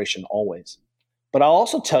of operation always. But I'll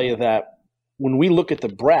also tell you that when we look at the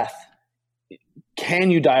breath,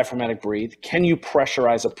 can you diaphragmatic breathe? Can you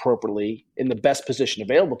pressurize appropriately in the best position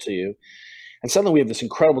available to you? And suddenly we have this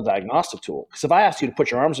incredible diagnostic tool. Because if I ask you to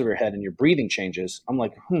put your arms over your head and your breathing changes, I'm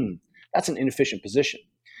like, that's an inefficient position.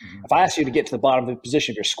 Mm-hmm. If I ask you to get to the bottom of the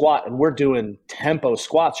position of your squat and we're doing tempo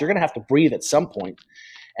squats, you're going to have to breathe at some point.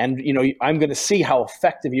 And I'm going to see how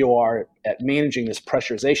effective you are at managing this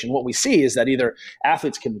pressurization. What we see is that either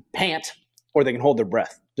athletes can pant or they can hold their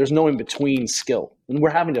breath. There's no in between skill. And we're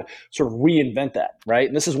having to sort of reinvent that, right?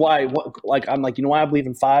 And this is why, I'm like, you know why I believe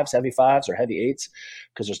in fives, heavy fives or heavy eights?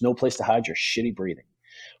 Because there's no place to hide your shitty breathing.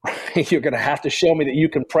 Right? You're going to have to show me that you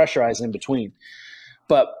can pressurize in between.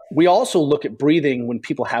 But we also look at breathing when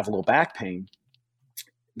people have low back pain.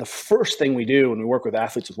 The first thing we do when we work with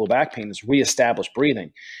athletes with low back pain is reestablish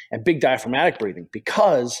breathing and big diaphragmatic breathing,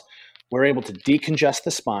 because we're able to decongest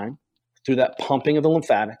the spine through that pumping of the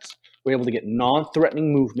lymphatics. We're able to get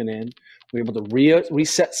non-threatening movement in. We're able to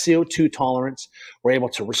reset CO2 tolerance. We're able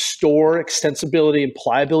to restore extensibility and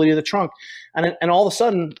pliability of the trunk. And all of a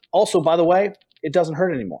sudden, also, by the way, it doesn't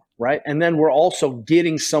hurt anymore, right? And then we're also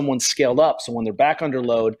getting someone scaled up. So when they're back under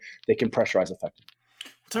load, they can pressurize effectively.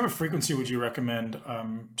 What type of frequency would you recommend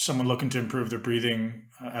someone looking to improve their breathing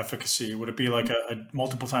efficacy? Would it be like a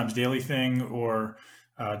multiple times daily thing, or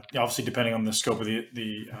obviously depending on the scope of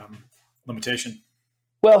the limitation?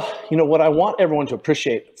 Well, what I want everyone to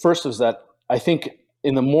appreciate first is that I think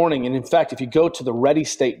in the morning, and in fact, if you go to the Ready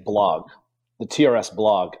State blog, the TRS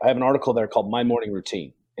blog, I have an article there called My Morning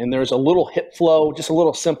Routine. And there's a little hip flow, just a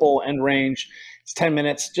little simple end range. It's 10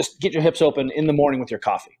 minutes. Just get your hips open in the morning with your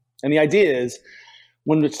coffee. And the idea is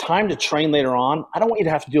when it's time to train later on, I don't want you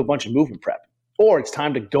to have to do a bunch of movement prep. Or it's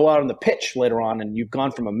time to go out on the pitch later on, and you've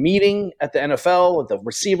gone from a meeting at the NFL with the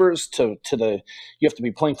receivers to you have to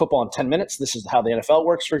be playing football in 10 minutes. This is how the NFL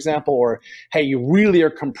works, for example. Or, hey, you really are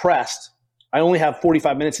compressed. I only have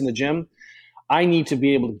 45 minutes in the gym. I need to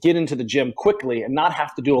be able to get into the gym quickly and not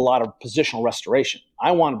have to do a lot of positional restoration.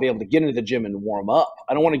 I want to be able to get into the gym and warm up.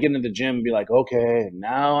 I don't want to get into the gym and be like, okay,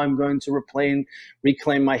 now I'm going to reclaim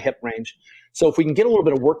my hip range. So if we can get a little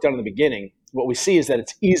bit of work done in the beginning, what we see is that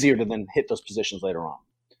it's easier to then hit those positions later on.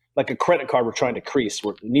 Like a credit card we're trying to crease,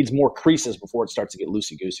 where it needs more creases before it starts to get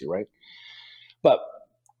loosey-goosey, right? But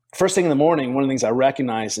first thing in the morning, one of the things I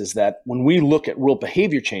recognize is that when we look at real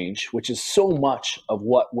behavior change, which is so much of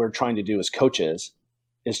what we're trying to do as coaches,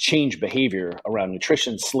 is change behavior around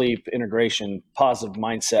nutrition, sleep, integration, positive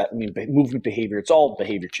mindset, movement behavior. It's all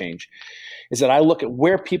behavior change. Is that I look at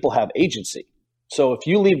where people have agency. So if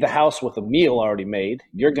you leave the house with a meal already made,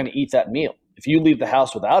 you're going to eat that meal. If you leave the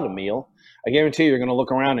house without a meal, I guarantee you're going to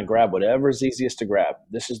look around and grab whatever is easiest to grab.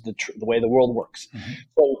 This is the way the world works. Mm-hmm.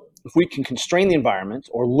 So if we can constrain the environment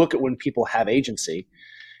or look at when people have agency,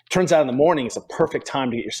 it turns out in the morning it's a perfect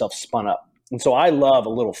time to get yourself spun up. And so I love a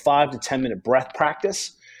little 5 to 10 minute breath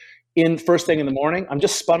practice in first thing in the morning. I'm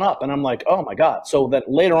just spun up and I'm like, oh my God. So that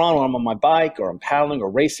later on when I'm on my bike or I'm paddling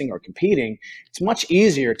or racing or competing, it's much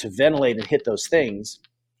easier to ventilate and hit those things.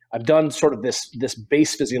 I've done sort of this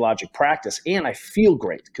base physiologic practice, and I feel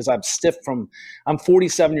great because I'm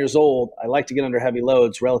 47 years old. I like to get under heavy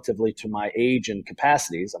loads relatively to my age and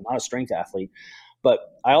capacities. I'm not a strength athlete,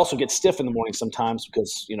 but I also get stiff in the morning sometimes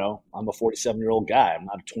because, I'm a 47-year-old guy. I'm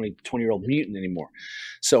not a 20-year-old mutant anymore.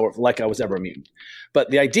 So like I was ever a mutant.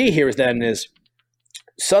 But the idea here is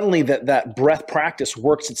suddenly that breath practice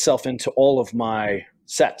works itself into all of my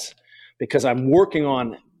sets because I'm working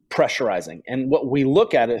on pressurizing. And what we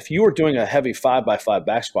look at, if you were doing a heavy 5x5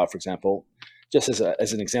 back squat, for example, just as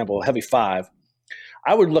an example, a heavy 5,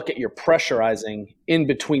 I would look at your pressurizing in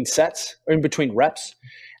between sets or in between reps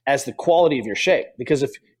as the quality of your shape. Because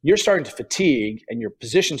if you're starting to fatigue and your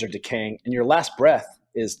positions are decaying and your last breath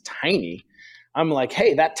is tiny, I'm like,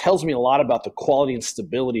 hey, that tells me a lot about the quality and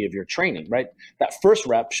stability of your training, right? That first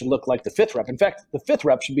rep should look like the fifth rep. In fact, the fifth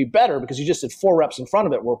rep should be better because you just did 4 reps in front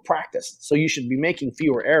of it were practiced. So you should be making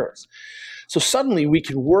fewer errors. So suddenly we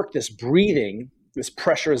can work this breathing, this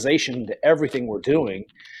pressurization into everything we're doing.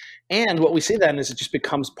 And what we see then is it just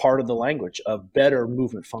becomes part of the language of better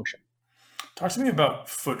movement function. Talk to me about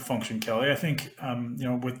foot function, Kelly. I think,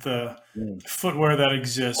 with the footwear that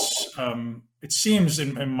exists, it seems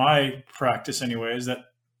in my practice anyways, that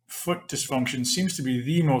foot dysfunction seems to be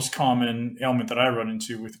the most common ailment that I run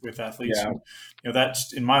into with athletes. Yeah. And,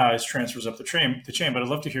 that's in my eyes transfers up the chain, but I'd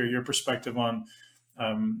love to hear your perspective on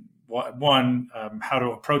how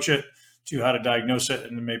to approach it, 2, how to diagnose it,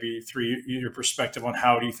 and then maybe 3, your perspective on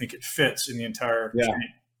how do you think it fits in the entire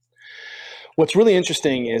training. What's really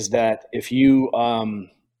interesting is that if you are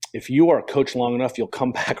a coach long enough, you'll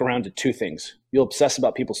come back around to 2 things. You'll obsess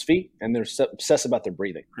about people's feet and they're obsess about their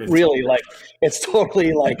breathing. Really, it's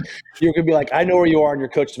totally like, you're going to be like, I know where you are in your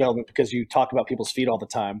coach development because you talk about people's feet all the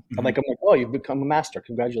time. Mm-hmm. I'm like, oh, you've become a master.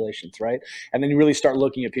 Congratulations, right? And then you really start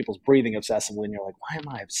looking at people's breathing obsessively and you're like, why am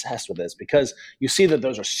I obsessed with this? Because you see that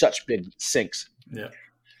those are such big sinks. Yeah.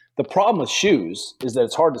 The problem with shoes is that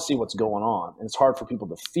it's hard to see what's going on, and it's hard for people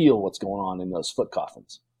to feel what's going on in those foot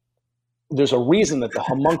coffins. There's a reason that the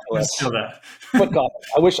homunculus foot coffin.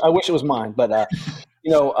 I wish it was mine, but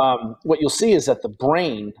What you'll see is that the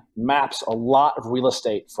brain maps a lot of real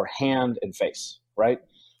estate for hand and face, right?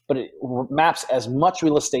 But it maps as much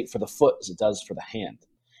real estate for the foot as it does for the hand.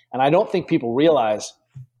 And I don't think people realize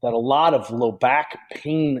that a lot of low back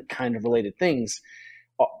pain kind of related things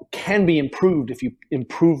can be improved if you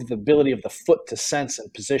improve the ability of the foot to sense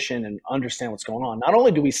and position and understand what's going on. Not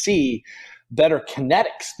only do we see better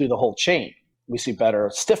kinetics through the whole chain, we see better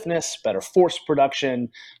stiffness, better force production,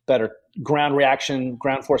 better ground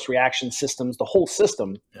force reaction systems, the whole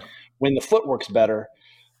system when the foot works better,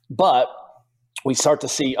 but we start to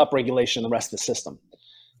see upregulation in the rest of the system.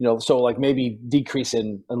 So like maybe decrease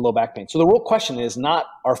in low back pain. So the real question is not,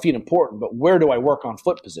 are feet important, but where do I work on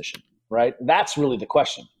foot position, right? That's really the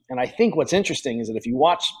question. And I think what's interesting is that if you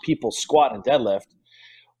watch people squat and deadlift,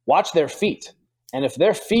 watch their feet. And if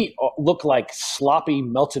their feet look like sloppy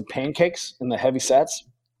melted pancakes in the heavy sets,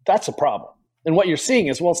 that's a problem. And what you're seeing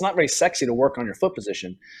is, well, it's not very sexy to work on your foot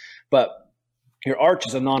position, but your arch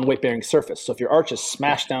is a non-weight bearing surface. So if your arch is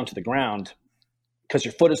smashed down to the ground because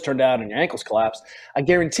your foot is turned out and your ankles collapse, I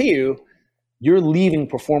guarantee you're leaving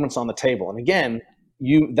performance on the table. And again,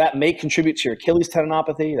 that may contribute to your Achilles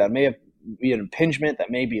tendinopathy. That may be an impingement. That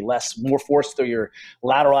may be more force through your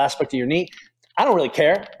lateral aspect of your knee. I don't really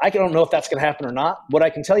care. I don't know if that's going to happen or not. What I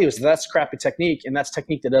can tell you is that's crappy technique, and that's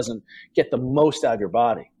technique that doesn't get the most out of your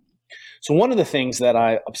body. So one of the things that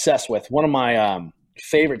I obsess with, one of my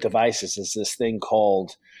favorite devices is this thing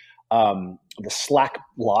called the Slack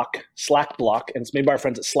Block, and it's made by our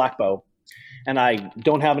friends at Slackbow. And I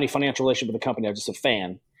don't have any financial relationship with the company. I'm just a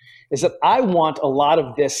fan. Is that I want a lot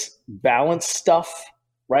of this balance stuff,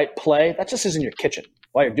 right? Play that just is in your kitchen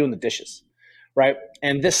while you're doing the dishes, right?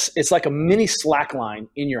 And it's like a mini slack line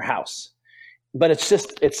in your house, but it's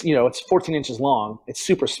 14 inches long. It's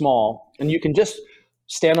super small, and you can just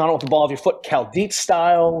stand on it with the ball of your foot, Cal Dietz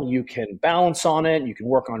style. You can balance on it. You can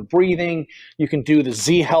work on breathing. You can do the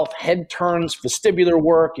Z Health head turns, vestibular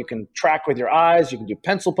work. You can track with your eyes. You can do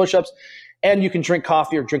pencil push-ups, and you can drink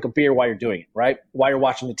coffee or drink a beer while you're doing it, right? While you're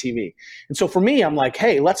watching the TV. And so for me, I'm like,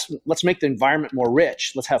 hey, let's make the environment more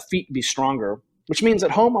rich. Let's have feet be stronger, which means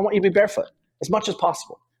at home, I want you to be barefoot as much as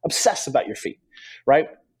possible. Obsess about your feet, right?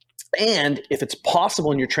 And if it's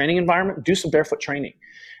possible in your training environment, do some barefoot training.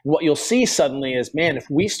 And what you'll see suddenly is, man, if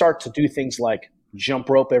we start to do things like jump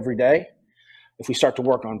rope every day, if we start to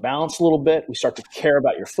work on balance a little bit, we start to care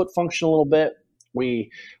about your foot function a little bit, we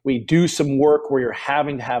do some work where you're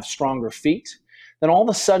having to have stronger feet, then all of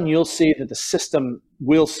a sudden you'll see that the system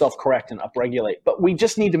will self-correct and upregulate. But we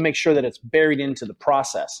just need to make sure that it's buried into the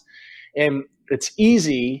process. And it's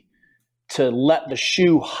easy to let the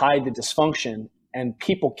shoe hide the dysfunction and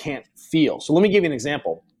people can't feel. So let me give you an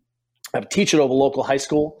example. I teach at a local high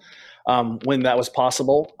school when that was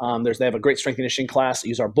possible. They have a great strength and conditioning class. I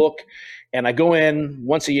use our book. And I go in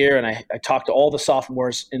once a year and I talk to all the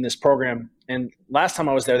sophomores in this program. And last time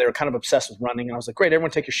I was there, they were kind of obsessed with running. And I was like, great,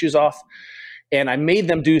 everyone take your shoes off. And I made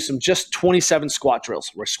them do some just 27 squat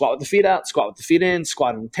drills. Where squat with the feet out, squat with the feet in,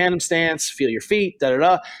 squat in tandem stance, feel your feet,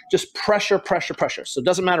 da-da-da. Just pressure, pressure, pressure. So it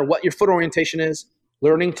doesn't matter what your foot orientation is.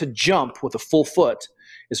 Learning to jump with a full foot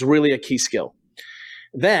is really a key skill.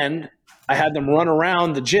 Then I had them run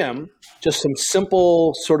around the gym, just some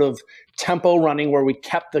simple sort of tempo running where we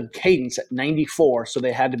kept the cadence at 94, so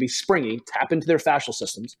they had to be springy, tap into their fascial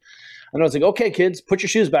systems. And I was like, okay, kids, put your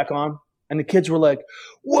shoes back on. And the kids were like,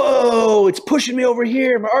 whoa, it's pushing me over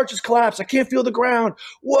here. My arch is collapsed. I can't feel the ground.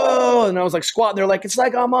 Whoa. And I was like, squat. They're like, it's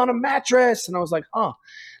like I'm on a mattress. And I was like, huh.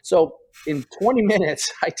 So in 20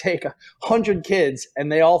 minutes, I take 100 kids and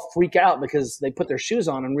they all freak out because they put their shoes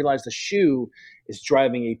on and realize the shoe is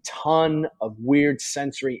driving a ton of weird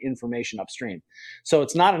sensory information upstream. So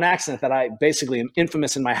it's not an accident that I basically am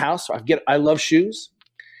infamous in my house. I love shoes.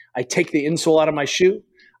 I take the insole out of my shoe.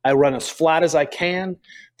 I run as flat as I can.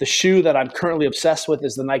 The shoe that I'm currently obsessed with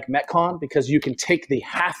is the Nike Metcon because you can take the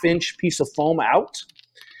half-inch piece of foam out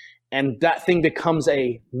and that thing becomes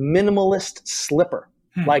a minimalist slipper.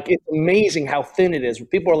 Like, it's amazing how thin it is.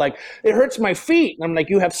 People are like, it hurts my feet. And I'm like,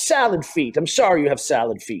 you have salad feet. I'm sorry you have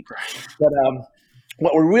salad feet. But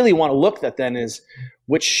what we really want to look at then is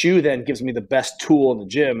which shoe then gives me the best tool in the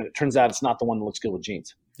gym. And it turns out it's not the one that looks good with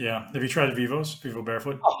jeans. Yeah. Have you tried Vivo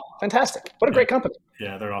Barefoot? Oh, fantastic. What a great company.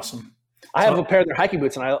 Yeah, they're awesome. I have a pair of their hiking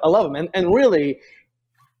boots and I love them. And really,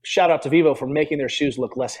 shout out to Vivo for making their shoes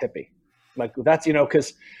look less hippie. Like, that's,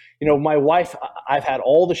 because my wife, I've had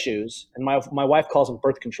all the shoes, and my wife calls them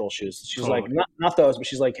birth control shoes. She's like, not those, but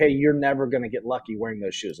she's like, hey, you're never going to get lucky wearing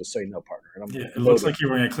those shoes, just so you know, partner. And it looks like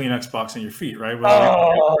you're wearing a Kleenex box on your feet, right?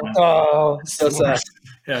 So sad.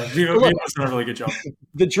 Yeah, Vivo's done a really good job.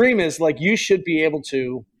 The dream is, like, you should be able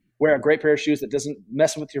to wear a great pair of shoes that doesn't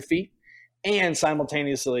mess with your feet, and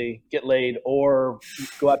simultaneously get laid or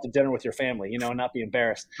go out to dinner with your family, and not be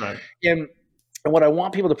embarrassed. Right. And what I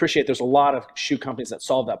want people to appreciate, there's a lot of shoe companies that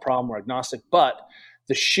solve that problem. We're agnostic, but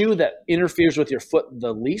the shoe that interferes with your foot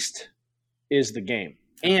the least is the game.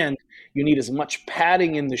 And you need as much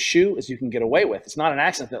padding in the shoe as you can get away with. It's not an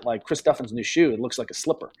accident that like Chris Duffin's new shoe, it looks like a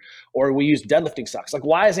slipper. Or we use deadlifting socks. Like,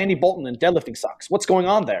 why is Andy Bolton in deadlifting socks? What's going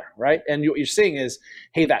on there, right? And what you're seeing is,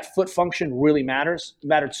 hey, that foot function really matters. It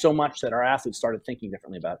mattered so much that our athletes started thinking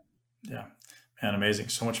differently about it. Yeah, man, amazing.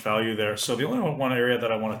 So much value there. So the only one area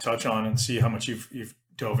that I want to touch on and see how much you've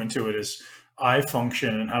dove into it is eye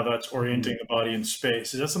function and how that's orienting the body in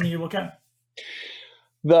space. Is that something you look at?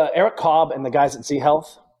 The Eric Cobb and the guys at Z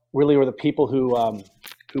Health really were the people who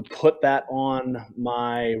put that on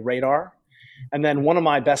my radar. And then one of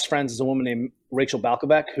my best friends is a woman named Rachel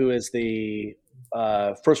Balkovec, who is the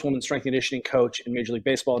first woman strength and conditioning coach in Major League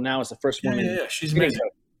Baseball. Now is the first woman. Yeah, she's amazing.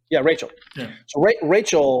 Yeah, Rachel. Yeah. So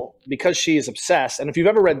Rachel, because she is obsessed, and if you've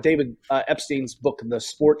ever read David Epstein's book, The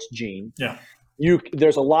Sports Gene,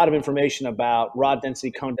 there's a lot of information about rod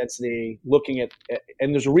density, cone density, looking at,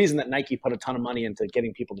 and there's a reason that Nike put a ton of money into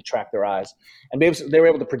getting people to track their eyes. And they were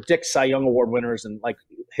able to predict Cy Young Award winners and like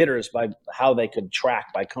hitters by how they could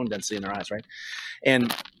track by cone density in their eyes, right?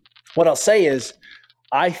 And what I'll say is,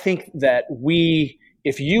 I think that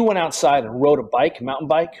if you went outside and rode a bike, mountain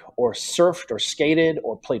bike, or surfed or skated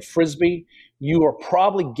or played Frisbee, you are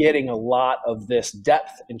probably getting a lot of this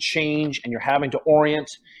depth and change, and you're having to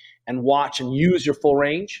orient and watch and use your full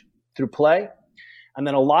range through play. And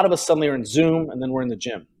then a lot of us suddenly are in Zoom, and then we're in the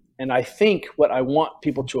gym. And I think what I want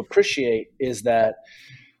people to appreciate is that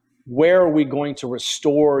where are we going to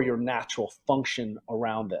restore your natural function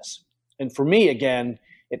around this? And for me, again,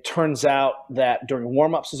 it turns out that during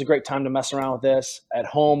warm-ups is a great time to mess around with this. At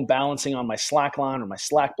home, balancing on my slack line or my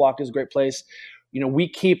slack block is a great place. We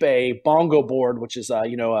keep a bongo board, which is a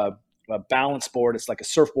balance board. It's like a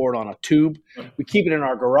surfboard on a tube. We keep it in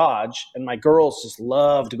our garage, and my girls just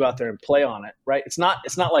love to go out there and play on it, right? It's not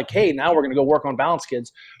like, hey, now we're going to go work on balance,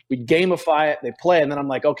 kids. We gamify it, they play, and then I'm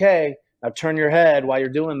like, okay, now turn your head while you're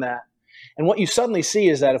doing that. And what you suddenly see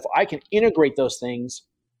is that if I can integrate those things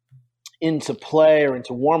into play or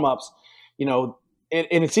into warm-ups, and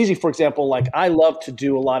it's easy. For example, like I love to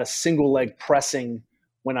do a lot of single leg pressing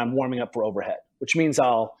when I'm warming up for overhead, which means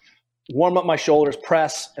I'll warm up my shoulders,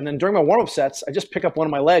 press, and then during my warm-up sets, I just pick up one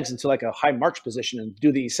of my legs into like a high march position and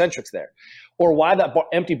do the eccentrics there. Or while that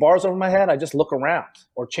empty bar's over my head, I just look around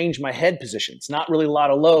or change my head position. It's not really a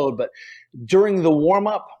lot of load, but during the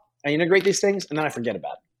warm-up, I integrate these things, and then I forget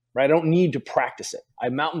about it, right? I don't need to practice it. I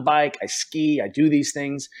mountain bike, I ski, I do these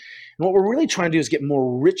things. And what we're really trying to do is get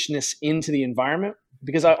more richness into the environment,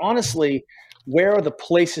 because I honestly, where are the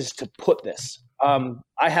places to put this?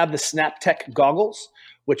 I have the Snap Tech goggles,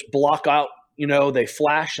 which block out, they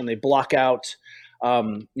flash and they block out,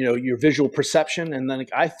 your visual perception. And then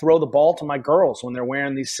I throw the ball to my girls when they're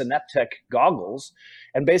wearing these Synaptech goggles.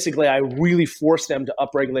 And basically I really force them to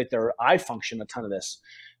upregulate their eye function, a ton of this.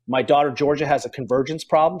 My daughter, Georgia, has a convergence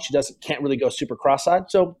problem. She can't really go super cross-eyed.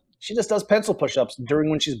 So she just does pencil push-ups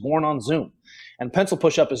when she's born on Zoom. And pencil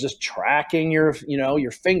push-up is just tracking your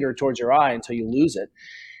finger towards your eye until you lose it.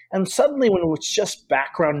 And suddenly when it's just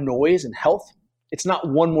background noise and health, it's not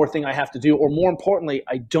one more thing I have to do, or more importantly,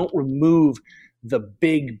 I don't remove the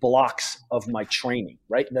big blocks of my training,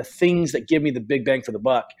 right? The things that give me the big bang for the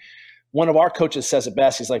buck. One of our coaches says it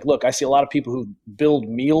best. He's like, look, I see a lot of people who build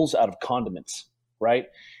meals out of condiments, right?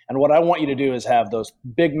 And what I want you to do is have those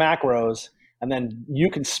big macros, and then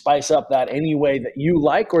you can spice up that any way that you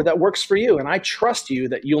like or that works for you. And I trust you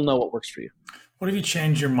that you'll know what works for you. What have you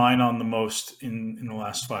changed your mind on the most in the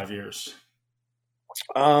last 5 years?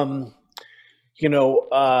 I've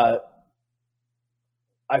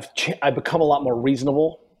become a lot more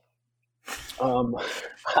reasonable.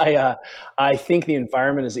 I think the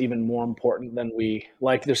environment is even more important than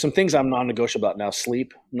there's some things I'm non-negotiable about now.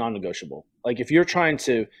 Sleep, non-negotiable. Like if you're trying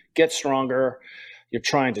to get stronger, you're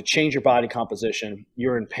trying to change your body composition,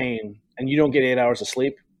 you're in pain, and you don't get 8 hours of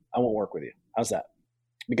sleep, I won't work with you. How's that?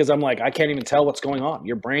 Because I'm like, I can't even tell what's going on.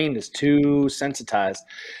 Your brain is too sensitized.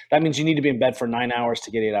 That means you need to be in bed for 9 hours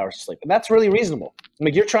to get 8 hours of sleep. And that's really reasonable. I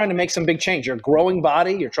mean, you're trying to make some big change. You're a growing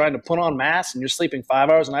body. You're trying to put on mass, and you're sleeping 5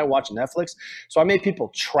 hours a night watching Netflix. So I made people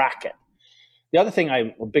track it. The other thing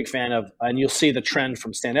I'm a big fan of, and you'll see the trend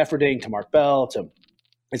from Stan Efferding to Mark Bell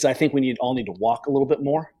is I think we all need to walk a little bit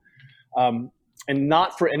more. And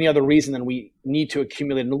not for any other reason than we need to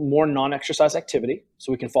accumulate more non-exercise activity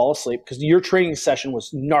so we can fall asleep, because your training session was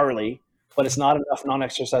gnarly, but it's not enough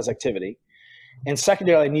non-exercise activity. And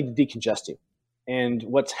secondarily, I need to decongest you. And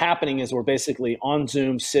what's happening is we're basically on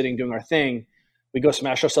Zoom, sitting, doing our thing. We go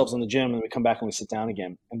smash ourselves in the gym and we come back and we sit down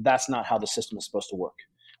again. And that's not how the system is supposed to work.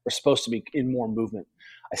 We're supposed to be in more movement.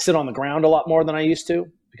 I sit on the ground a lot more than I used to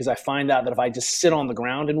because I find out that if I just sit on the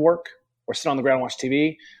ground and work or sit on the ground and watch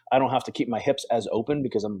TV, I don't have to keep my hips as open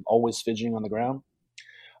because I'm always fidgeting on the ground.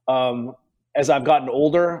 As I've gotten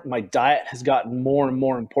older, my diet has gotten more and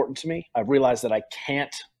more important to me. I've realized that I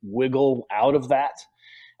can't wiggle out of that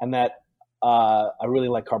and that I really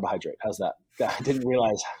like carbohydrate. How's that? I didn't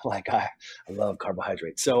realize I love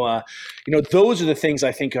carbohydrates. So, those are the things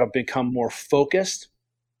I think have become more focused.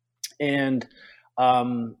 And,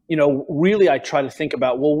 really I try to think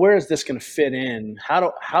about, well, where is this going to fit in? How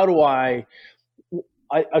do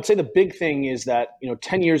I'd say the big thing is that,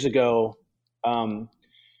 10 years ago,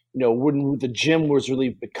 when the gym was really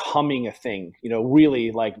becoming a thing,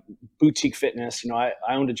 really like boutique fitness, I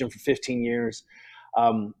owned a gym for 15 years.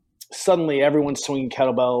 Suddenly everyone's swinging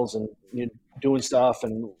kettlebells and doing stuff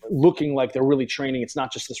and looking like they're really training. It's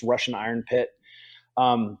not just this Russian iron pit.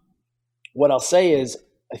 What I'll say is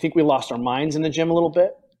I think we lost our minds in the gym a little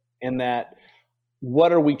bit, and that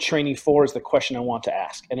what are we training for is the question I want to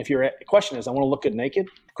ask. And if your question is, I want to look good naked,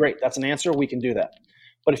 great. That's an answer. We can do that.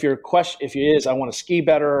 But if it is, I want to ski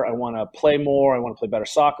better, I want to play more, I want to play better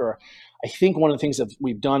soccer, I think one of the things that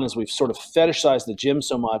we've done is we've sort of fetishized the gym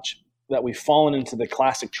so much that we've fallen into the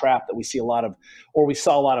classic trap that we saw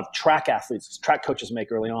a lot of track athletes, track coaches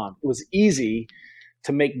make early on. It was easy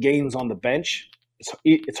to make gains on the bench.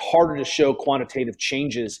 It's harder to show quantitative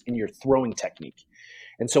changes in your throwing technique.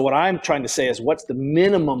 And so what I'm trying to say is, what's the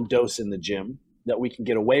minimum dose in the gym that we can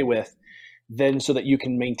get away with then so that you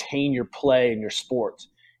can maintain your play and your sport?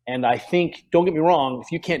 And I think, don't get me wrong,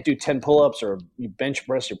 if you can't do 10 pull-ups or you bench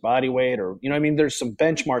press your body weight or, there's some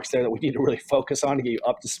benchmarks there that we need to really focus on to get you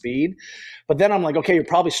up to speed. But then I'm like, okay, you're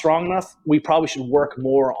probably strong enough. We probably should work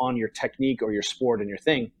more on your technique or your sport and your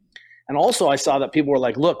thing. And also I saw that people were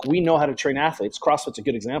like, look, we know how to train athletes. CrossFit's a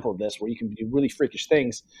good example of this, where you can do really freakish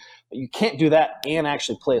things, but you can't do that and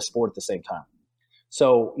actually play a sport at the same time.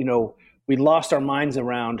 So, we lost our minds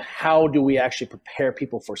around how do we actually prepare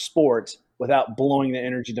people for sports without blowing the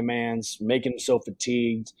energy demands, making them so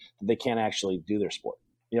fatigued that they can't actually do their sport.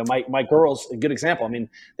 My girls, a good example. I mean,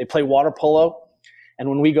 they play water polo, and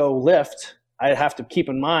when we go lift, I have to keep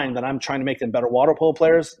in mind that I'm trying to make them better water polo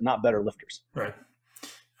players, not better lifters. Right.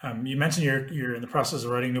 You mentioned you're in the process of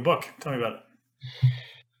writing a new book. Tell me about it.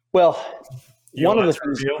 Well, one of the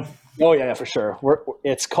things. Oh yeah, for sure.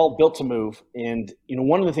 It's called Built to Move, and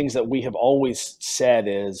one of the things that we have always said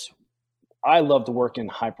is, I love to work in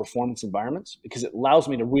high performance environments because it allows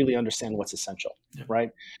me to really understand what's essential. Yeah. Right?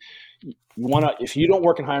 If you don't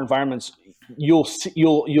work in high environments,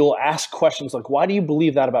 you'll ask questions like, why do you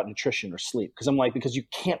believe that about nutrition or sleep? Because I'm like, because you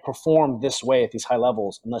can't perform this way at these high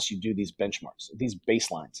levels unless you do these benchmarks, these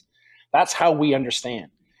baselines. That's how we understand.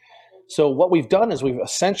 So what we've done is we've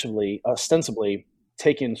ostensibly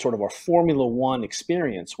taken sort of our Formula One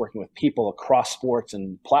experience working with people across sports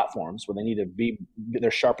and platforms where they need to be their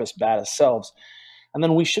sharpest, baddest selves. And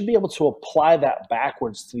then we should be able to apply that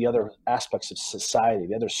backwards to the other aspects of society,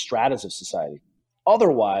 the other stratas of society.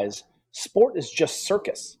 Otherwise, sport is just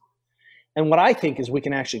circus. And what I think is we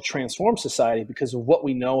can actually transform society because of what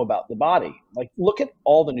we know about the body. Like, look at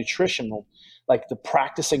all the nutritional, like the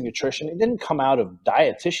practicing nutrition. It didn't come out of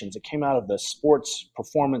dietitians. It came out of the sports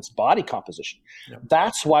performance body composition. Yeah.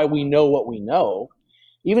 That's why we know what we know.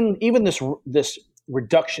 Even this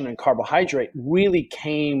reduction in carbohydrate really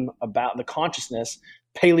came about the consciousness,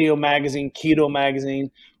 paleo magazine, keto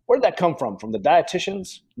magazine. Where did that come from? From the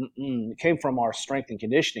dietitians? It came from our strength and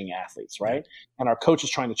conditioning athletes, right? And our coaches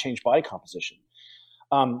trying to change body composition.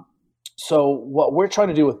 So what we're trying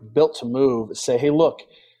to do with Built to Move is say, hey, look,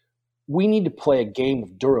 we need to play a game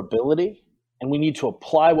of durability, and we need to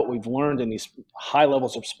apply what we've learned in these high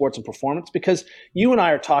levels of sports and performance, because you and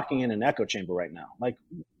I are talking in an echo chamber right now. Like,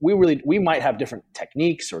 we might have different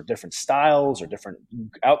techniques or different styles or different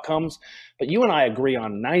outcomes, but you and I agree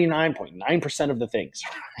on 99.9% of the things.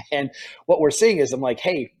 And what we're seeing is, I'm like,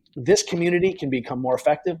 hey, this community can become more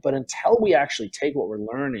effective, but until we actually take what we're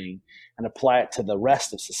learning and apply it to the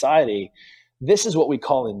rest of society, this is what we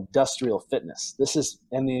call industrial fitness.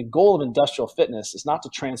 And the goal of industrial fitness is not to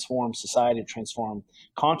transform society, transform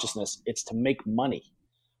consciousness. It's to make money,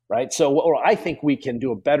 right? So I think we can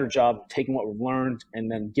do a better job of taking what we've learned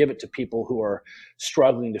and then give it to people who are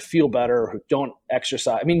struggling to feel better, who don't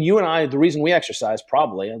exercise. I mean, you and I, the reason we exercise,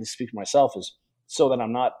 probably, at least speak for myself, is so that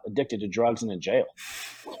I'm not addicted to drugs and in jail.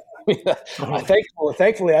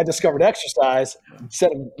 Thankfully, I discovered exercise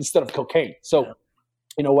instead of cocaine. So,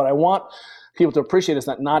 what I want people to appreciate is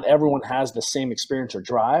that not everyone has the same experience or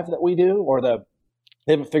drive that we do, or they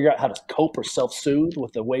haven't figured out how to cope or self-soothe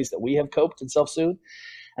with the ways that we have coped and self-soothed.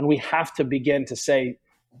 And we have to begin to say,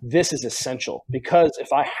 this is essential, because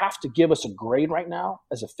if I have to give us a grade right now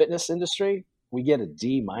as a fitness industry, we get a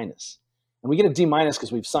D minus. And we get a D minus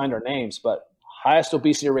because we've signed our names, but highest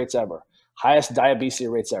obesity rates ever, highest diabetes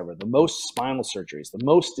rates ever, the most spinal surgeries, the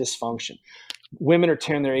most dysfunction. Women are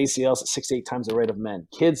tearing their ACLs at 6 to 8 times the rate of men.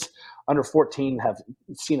 Kids under 14 have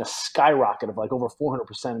seen a skyrocket of like over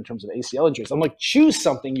 400% in terms of ACL injuries. I'm like, choose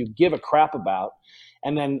something you give a crap about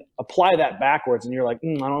and then apply that backwards. And you're like, I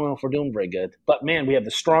don't know if we're doing very good. But man, we have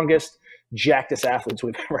the strongest, jackedest athletes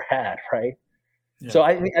we've ever had, right? Yeah. So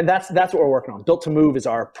and that's what we're working on. Built to Move is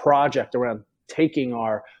our project around taking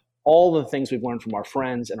all the things we've learned from our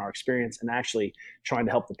friends and our experience and actually trying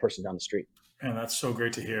to help the person down the street. And that's so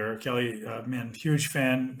great to hear. Kelly, man, huge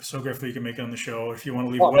fan. So grateful you can make it on the show. If you want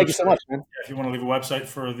to leave thank you so much, man. If you want to leave a website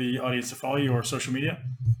for the audience to follow you or social media.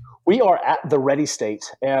 We are at the Ready State.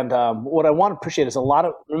 And what I want to appreciate is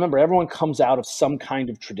remember, everyone comes out of some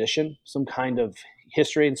kind of tradition, some kind of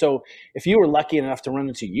history. And so if you were lucky enough to run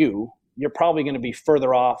into you're probably going to be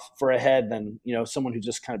further ahead than, someone who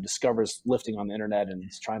just kind of discovers lifting on the internet and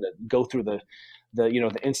is trying to go through the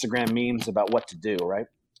Instagram memes about what to do. Right.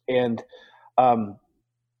 And,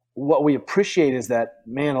 what we appreciate is that,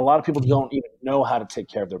 man, a lot of people don't even know how to take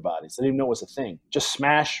care of their bodies. They didn't even know it was a thing. Just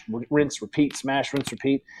smash, rinse, repeat, smash, rinse,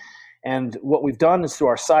 repeat. And what we've done is through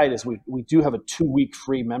our site is we do have a 2-week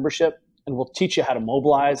free membership, and we'll teach you how to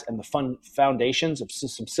mobilize and the fun foundations of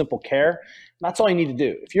some simple care. And that's all you need to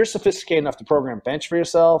do. If you're sophisticated enough to program bench for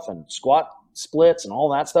yourself and squat splits and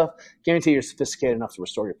all that stuff, guarantee you're sophisticated enough to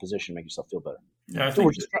restore your position, make yourself feel better. Yeah, I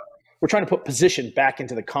think we're trying to put position back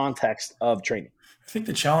into the context of training. I think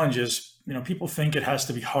the challenge is, people think it has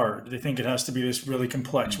to be hard. They think it has to be this really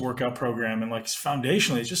complex workout program. And like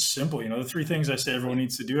foundationally, it's just simple. The 3 things I say everyone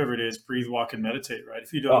needs to do every day is breathe, walk, and meditate, right?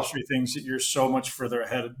 If you do those 3 things, you're so much further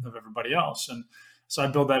ahead of everybody else. And so I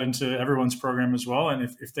build that into everyone's program as well. And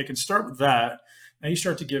if they can start with that, now you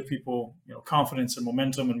start to give people, confidence and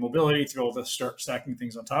momentum and mobility to be able to start stacking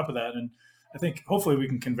things on top of that. And I think hopefully we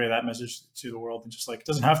can convey that message to the world and just like, it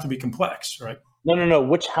doesn't have to be complex, right?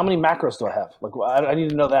 No. How many macros do I have? Like, I need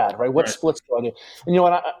to know that, right? What splits do I do?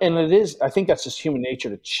 And I think that's just human nature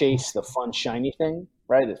to chase the fun, shiny thing,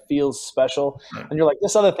 right? It feels special. Right. And you're like,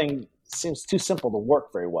 this other thing seems too simple to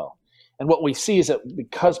work very well. And what we see is that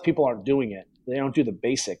because people aren't doing it, they don't do the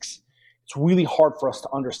basics. It's really hard for us to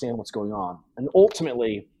understand what's going on. And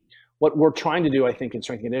ultimately, what we're trying to do, I think, in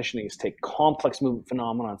strength and conditioning is take complex movement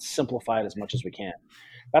phenomena and simplify it as much as we can.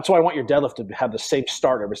 That's why I want your deadlift to have the same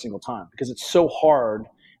start every single time, because it's so hard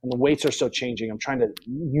and the weights are so changing. I'm trying to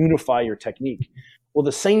unify your technique. Well,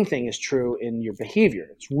 the same thing is true in your behavior.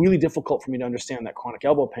 It's really difficult for me to understand that chronic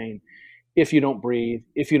elbow pain if you don't breathe,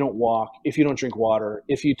 if you don't walk, if you don't drink water,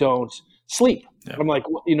 if you don't sleep. Yeah. I'm like,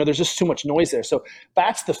 there's just too much noise there. So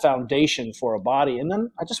that's the foundation for a body. And then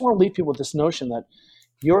I just want to leave people with this notion that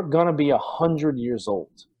you're going to be 100 years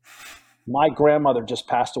old. My grandmother just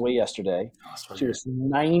passed away yesterday. She was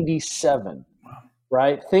 97, wow.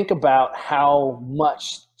 Right? Think about how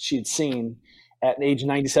much she'd seen at age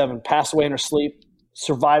 97, passed away in her sleep,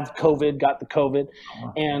 survived COVID, got the COVID.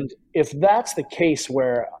 Uh-huh. And if that's the case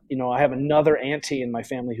where, I have another auntie in my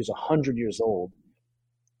family who's 100 years old,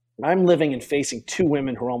 I'm living and facing 2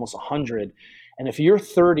 women who are almost 100. And if you're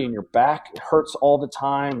 30 and your back hurts all the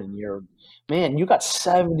time and you got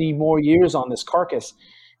 70 more years on this carcass.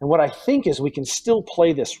 And what I think is we can still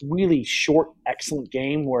play this really short, excellent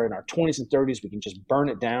game where in our 20s and 30s, we can just burn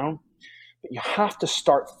it down. But you have to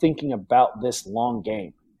start thinking about this long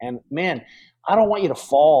game. And man, I don't want you to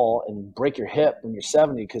fall and break your hip when you're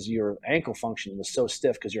 70 because your ankle function was so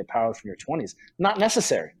stiff because you're a powerlifter in your 20s. Not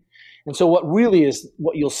necessary. And so what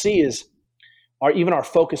you'll see is even our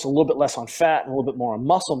focus a little bit less on fat and a little bit more on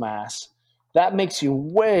muscle mass. That makes you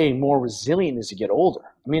way more resilient as you get older.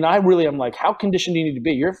 I mean, I'm like, how conditioned do you need to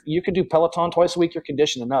be? You could do Peloton twice a week, you're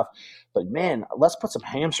conditioned enough. But man, let's put some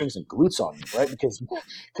hamstrings and glutes on you, right? Because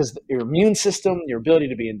your immune system, your ability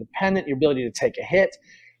to be independent, your ability to take a hit.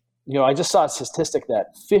 I just saw a statistic that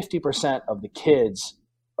 50% of the kids,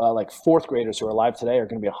 like 4th graders who are alive today, are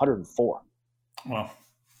going to be 104. Wow.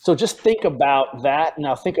 So just think about that.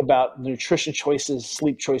 Now think about nutrition choices,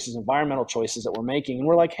 sleep choices, environmental choices that we're making. And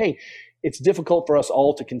we're like, hey, it's difficult for us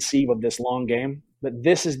all to conceive of this long game, but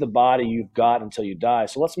this is the body you've got until you die.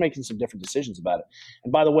 So let's make some different decisions about it.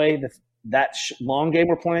 And by the way, that long game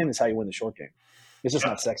we're playing is how you win the short game. It's just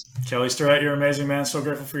not sexy. Kelly Starrett, you're amazing, man. So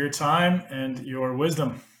grateful for your time and your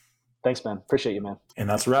wisdom. Thanks, man. Appreciate you, man. And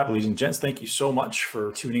that's a wrap, ladies and gents. Thank you so much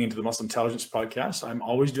for tuning into the Muscle Intelligence Podcast. I'm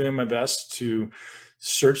always doing my best to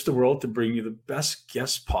search the world to bring you the best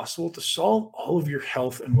guests possible to solve all of your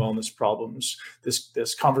health and wellness problems.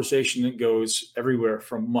 This conversation that goes everywhere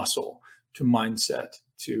from muscle to mindset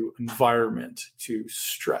to environment to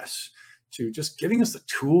stress to just giving us the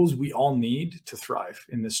tools we all need to thrive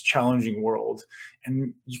in this challenging world.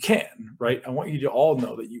 And you can, right? I want you to all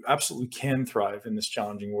know that you absolutely can thrive in this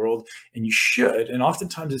challenging world, and you should. And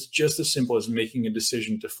oftentimes it's just as simple as making a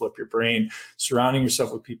decision to flip your brain, surrounding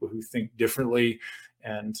yourself with people who think differently,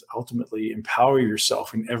 and ultimately empower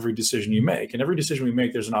yourself in every decision you make. And every decision we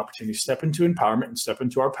make, there's an opportunity to step into empowerment and step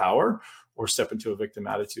into our power, or step into a victim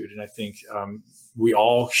attitude. And I think we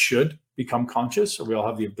all should become conscious, or we all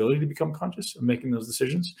have the ability to become conscious of making those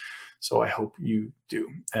decisions. So I hope you do.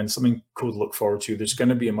 And something cool to look forward to, there's going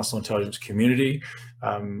to be a muscle intelligence community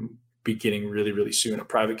beginning really, really soon, a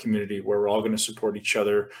private community where we're all going to support each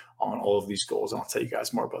other on all of these goals. And I'll tell you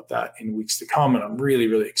guys more about that in weeks to come. And I'm really,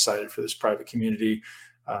 really excited for this private community.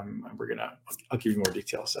 And I'll give you more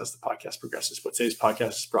details as the podcast progresses. But today's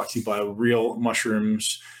podcast is brought to you by Real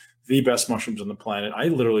Mushrooms, the best mushrooms on the planet.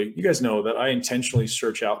 You guys know that I intentionally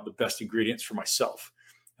search out the best ingredients for myself.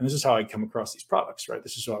 And this is how I come across these products, right?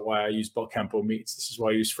 This is why I use Belcampo meats. This is why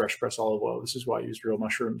I use fresh pressed olive oil. This is why I use real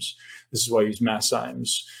mushrooms. This is why I use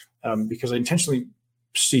masszymes, because I intentionally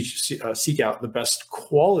seek out the best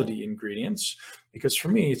quality ingredients. Because for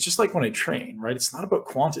me, it's just like when I train, right? It's not about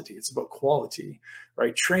quantity, it's about quality,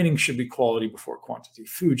 right? Training should be quality before quantity.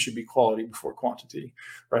 Food should be quality before quantity,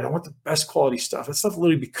 right? I want the best quality stuff. That stuff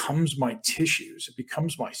literally becomes my tissues. It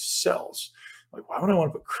becomes my cells. Like, why would I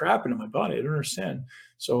want to put crap into my body? I don't understand.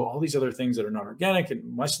 So all these other things that are not organic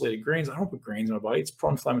and methylated grains, I don't put grains in my body. It's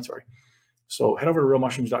pro-inflammatory. So head over to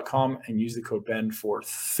realmushrooms.com and use the code BEN for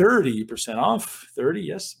 30% off, 30,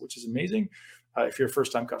 yes, which is amazing. If you're a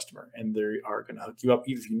first-time customer, and they are going to hook you up.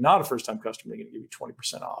 Even if you're not a first-time customer, they're going to give you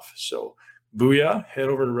 20% off. So booyah, head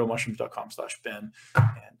over to realmushrooms.com/Ben.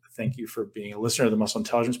 And thank you for being a listener of the Muscle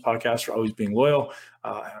Intelligence Podcast, for always being loyal.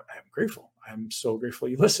 I'm grateful. I'm so grateful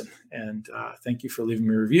you listen. And thank you for leaving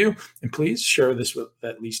me a review. And please share this with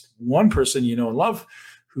at least one person you know and love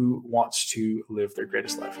who wants to live their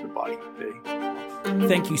greatest life in the body they love.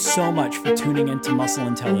 Thank you so much for tuning into Muscle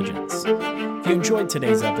Intelligence. If you enjoyed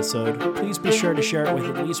today's episode, please be sure to share it with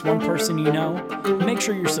at least one person you know. And make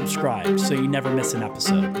sure you're subscribed so you never miss an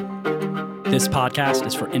episode. This podcast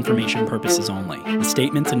is for information purposes only. The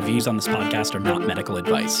statements and views on this podcast are not medical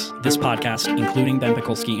advice. This podcast, including Ben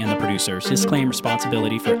Pekulski and the producers, disclaim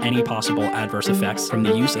responsibility for any possible adverse effects from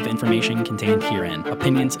the use of information contained herein.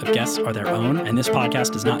 Opinions of guests are their own, and this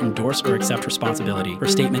podcast does not endorse or accept responsibility for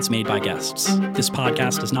statements made by guests. This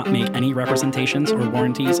podcast does not make any representations or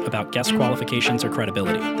warranties about guest qualifications or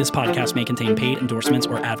credibility. This podcast may contain paid endorsements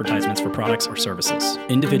or advertisements for products or services.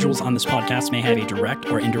 Individuals on this podcast may have a direct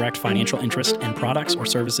or indirect financial interest in products or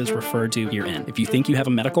services referred to herein. If you think you have a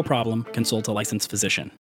medical problem, consult a licensed physician.